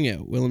his tongue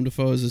out. Willem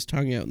Dafoe has his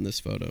tongue out in this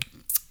photo.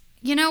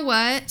 You know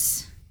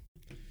what?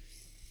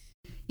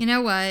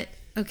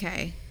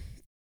 Okay.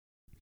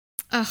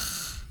 Ugh.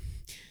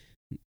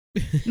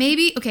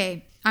 Maybe,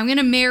 okay, I'm going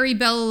to marry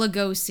Bela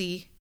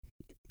Lugosi.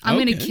 I'm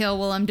going to kill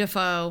Willem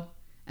Dafoe.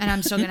 And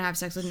I'm still going to have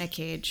sex with Nick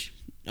Cage.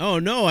 Oh,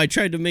 no, I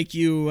tried to make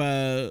you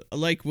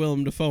like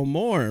Willem Dafoe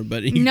more,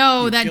 but...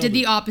 that did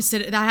the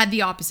opposite. That had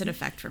the opposite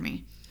effect for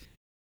me.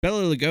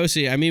 Bela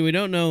Lugosi, I mean, we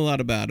don't know a lot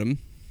about him.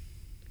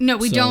 No,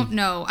 we don't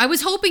know. I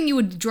was hoping you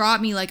would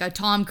drop me like a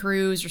Tom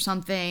Cruise or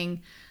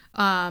something.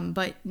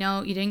 But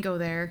no, you didn't go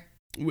there.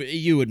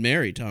 You would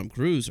marry Tom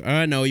Cruise.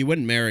 No, you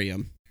wouldn't marry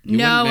him.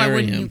 I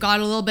wouldn't. You got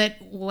a little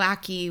bit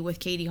wacky with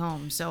Katie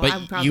Holmes, so I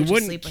would probably you just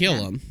wouldn't sleep kill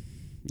with him.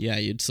 Yeah,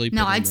 you'd sleep with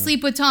him. No, I'd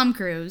sleep with Tom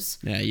Cruise.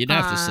 Yeah, you'd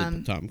have to sleep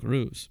with Tom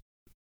Cruise.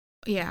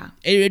 Yeah.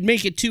 It would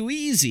make it too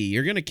easy.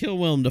 You're going to kill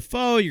Willem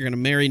Dafoe. You're going to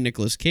marry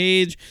Nicolas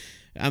Cage.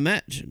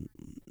 Imagine.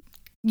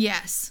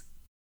 Yes.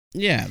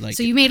 Yeah,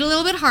 so you made it a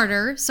little bit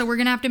harder. So we're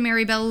gonna have to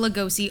marry Bela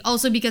Lugosi,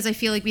 also because I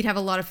feel like we'd have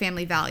a lot of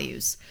family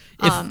values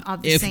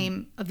of the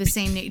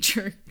same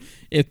nature.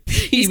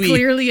 He's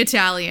clearly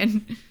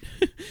Italian.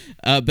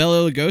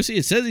 Bela Lugosi.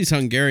 It says he's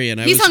Hungarian.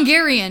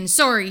 Hungarian.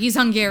 Sorry, he's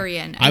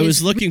Hungarian. I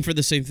was looking for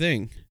the same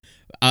thing.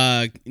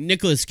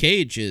 Nicolas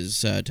Cage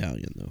is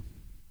Italian though.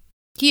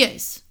 He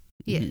is.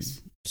 He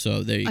is.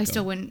 So there you go.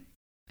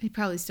 I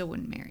probably still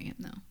wouldn't marry him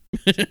though.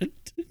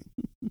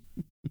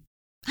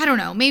 I don't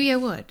know. Maybe I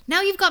would. Now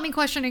you've got me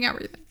questioning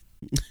everything.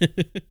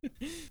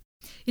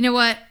 You know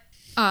what?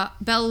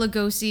 Bela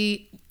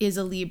Lugosi is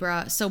a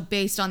Libra, so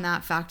based on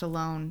that fact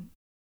alone,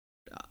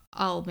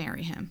 I'll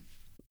marry him.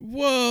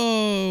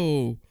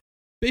 Whoa!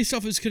 Based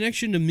off his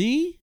connection to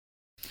me?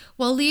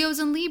 Well, Leos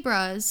and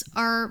Libras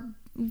are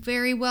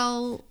very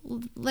well,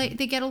 like,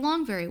 they get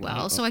along very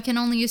well, so I can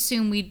only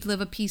assume we'd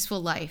live a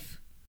peaceful life.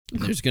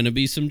 There's gonna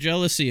be some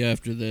jealousy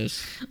after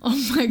this.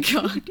 Oh my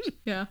god,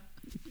 yeah.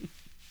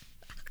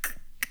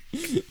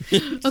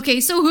 Okay,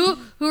 so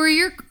who are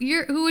your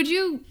who would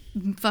you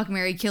fuck,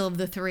 marry, kill of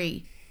the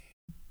three?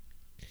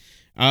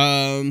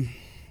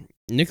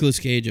 Nicolas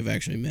Cage I've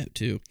actually met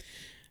too.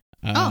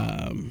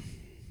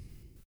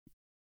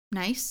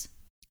 Nice.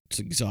 It's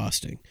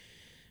exhausting.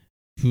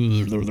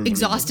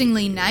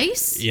 Exhaustingly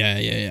nice?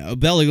 Yeah.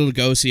 Bela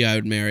Lugosi I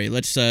would marry.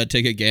 Let's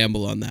take a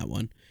gamble on that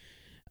one.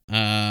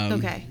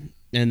 Okay.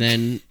 And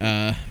then,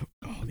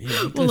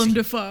 Willem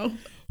Dafoe.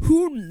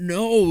 Who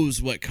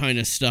knows what kind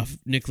of stuff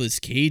Nicolas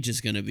Cage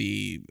is going to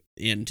be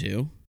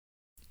into?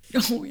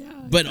 Oh,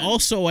 yeah. But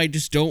also, I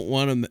just don't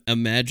want to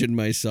imagine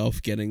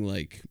myself getting,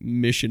 like,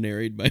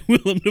 missionaried by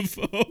Willem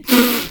Dafoe.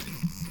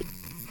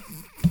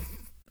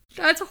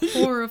 That's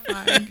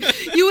horrifying.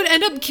 You would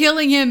end up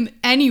killing him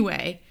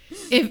anyway,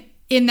 if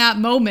in that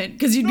moment,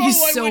 because you'd be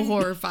so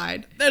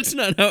horrified. That's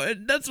not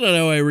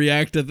how I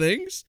react to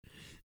things.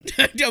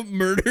 I don't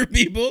murder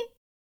people.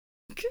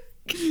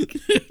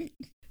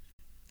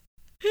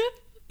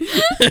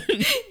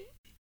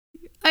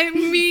 I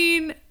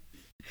mean,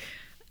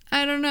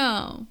 I don't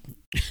know.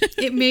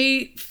 It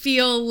may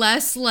feel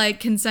less like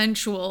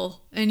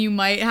consensual, and you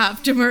might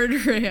have to murder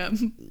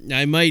him.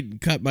 I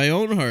might cut my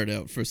own heart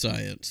out for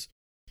science.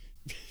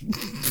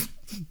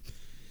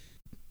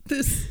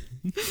 This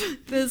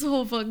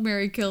whole fuck,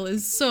 marry, kill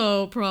is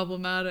so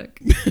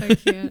problematic. I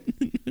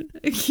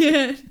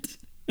can't.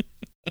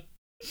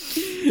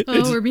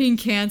 Oh, we're being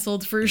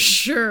canceled for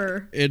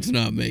sure. It's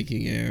not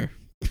making air.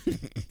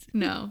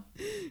 No.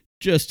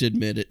 Just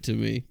admit it to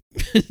me.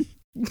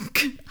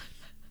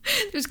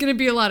 There's going to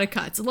be a lot of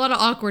cuts, a lot of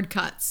awkward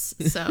cuts.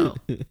 So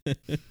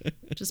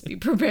just be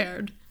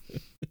prepared.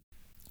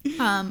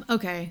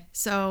 Okay,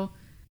 so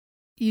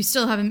you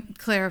still haven't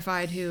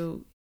clarified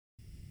who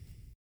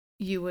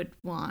you would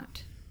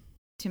want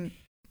to.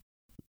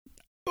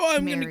 Oh,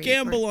 I'm going to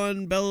gamble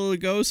on Bela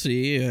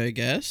Lugosi, I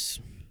guess.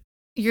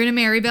 You're going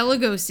to marry Bela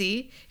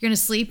Lugosi. You're going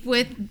to sleep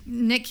with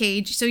Nick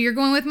Cage. So you're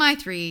going with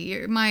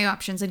my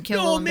options and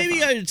kill Willem maybe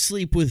Dafoe. I'd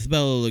sleep with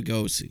Bela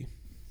Lugosi.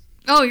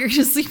 Oh, you're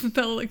going to sleep with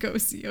Bela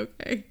Lugosi.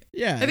 Okay.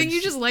 Yeah. I think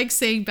you just like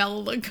saying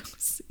Bela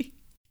Lugosi.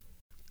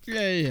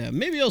 Yeah.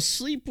 Maybe I'll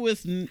sleep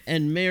with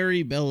and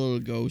marry Bela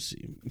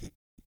Lugosi.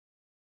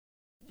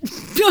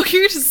 No, you're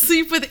going to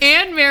sleep with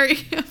and marry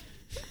him.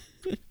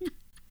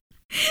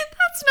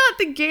 That's not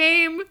the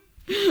game.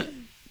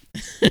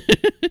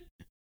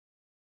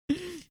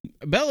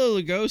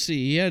 Bela Lugosi,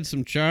 he had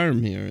some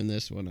charm here in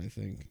this one, I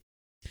think.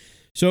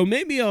 So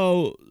maybe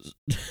I'll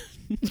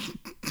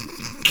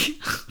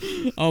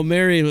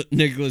marry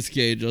Nicolas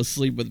Cage. I'll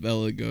sleep with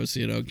Bela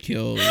Lugosi and I'll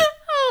kill.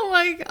 Oh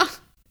my god.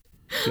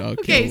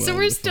 Okay, so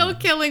we're Dafoe. still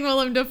killing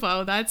Willem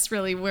Dafoe. That's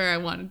really where I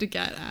wanted to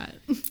get at.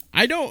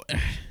 I don't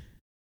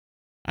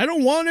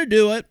want to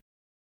do it,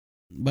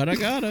 but I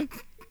gotta.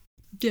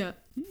 Yeah,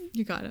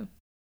 you gotta.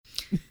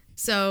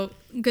 So,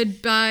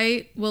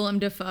 goodbye, Willem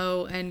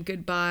Dafoe, and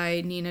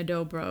goodbye, Nina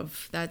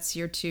Dobrev. That's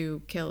your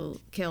two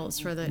kills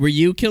for the... Were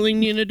you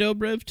killing Nina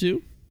Dobrev,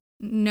 too?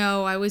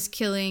 No, I was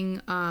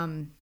killing...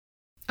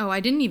 I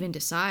didn't even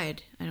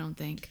decide, I don't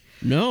think.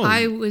 No,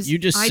 You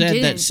just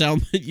said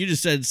Salma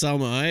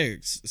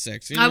Hayek's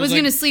sexy. I was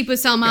going to sleep with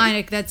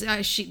Salma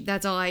Hayek.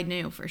 That's all I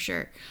knew for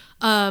sure.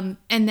 And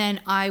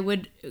then I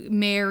would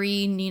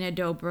marry Nina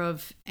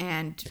Dobrev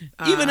and...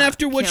 even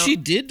after what she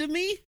did to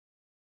me?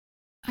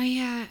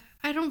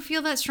 I don't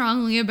feel that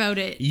strongly about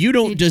it. You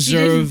don't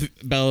deserve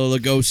Bela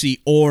Lugosi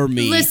or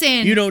me.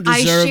 Listen, you don't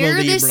deserve I share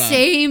a Libra. the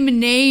same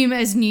name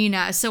as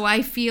Nina, so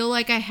I feel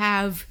like I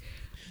have...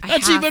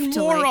 That's even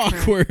more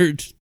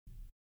awkward.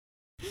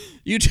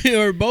 You two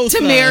are both...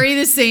 To marry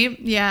the same...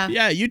 Yeah.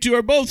 Yeah, you two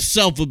are both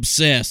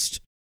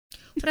self-obsessed.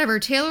 Whatever,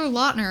 Taylor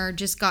Lautner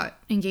just got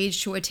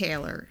engaged to a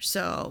tailor,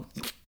 so...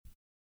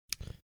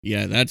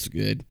 Yeah, that's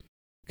good.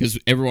 Because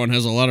everyone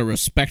has a lot of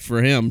respect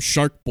for him.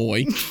 Shark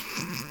Boy.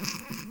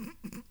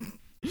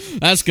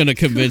 That's going to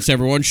convince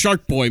everyone.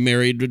 Shark Boy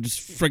married this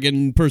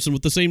friggin' person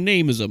with the same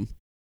name as him.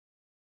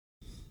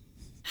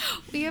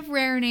 We have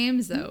rare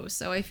names, though,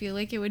 so I feel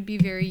like it would be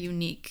very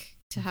unique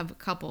to have a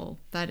couple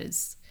that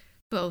is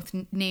both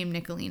named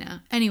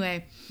Nicolina.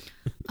 Anyway,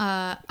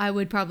 I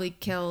would probably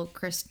kill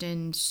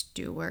Kristen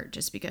Stewart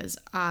just because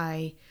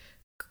I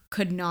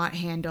could not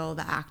handle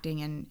the acting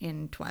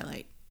in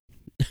Twilight.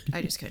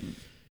 I just couldn't.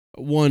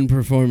 One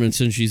performance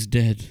and she's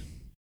dead.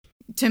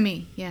 To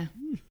me, yeah.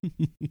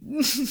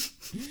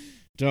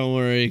 Don't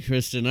worry,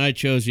 Kristen. I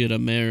chose you to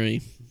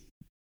marry.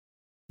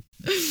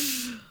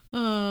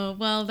 Oh,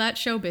 well,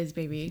 that's showbiz,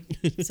 baby.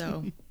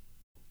 So,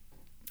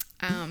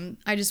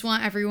 I just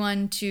want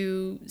everyone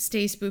to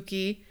stay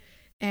spooky.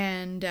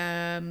 And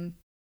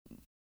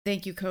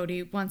thank you,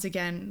 Cody, once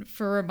again,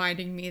 for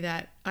reminding me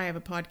that I have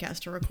a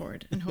podcast to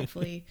record. And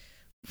hopefully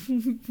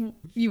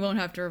You won't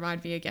have to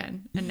remind me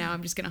again. And now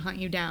I'm just going to hunt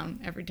you down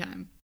every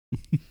time.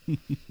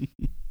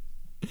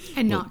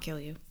 And not kill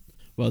you.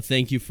 Well,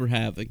 thank you for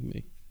having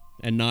me.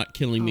 And not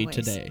killing me Always.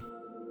 today.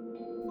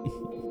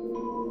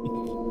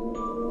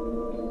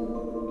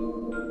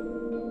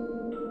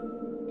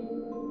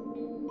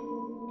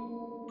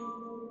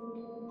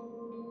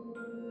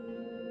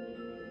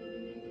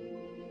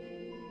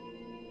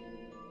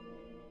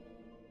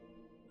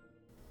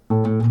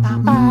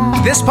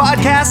 This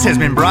podcast has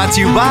been brought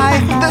to you by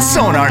the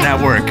Sonar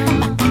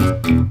Network.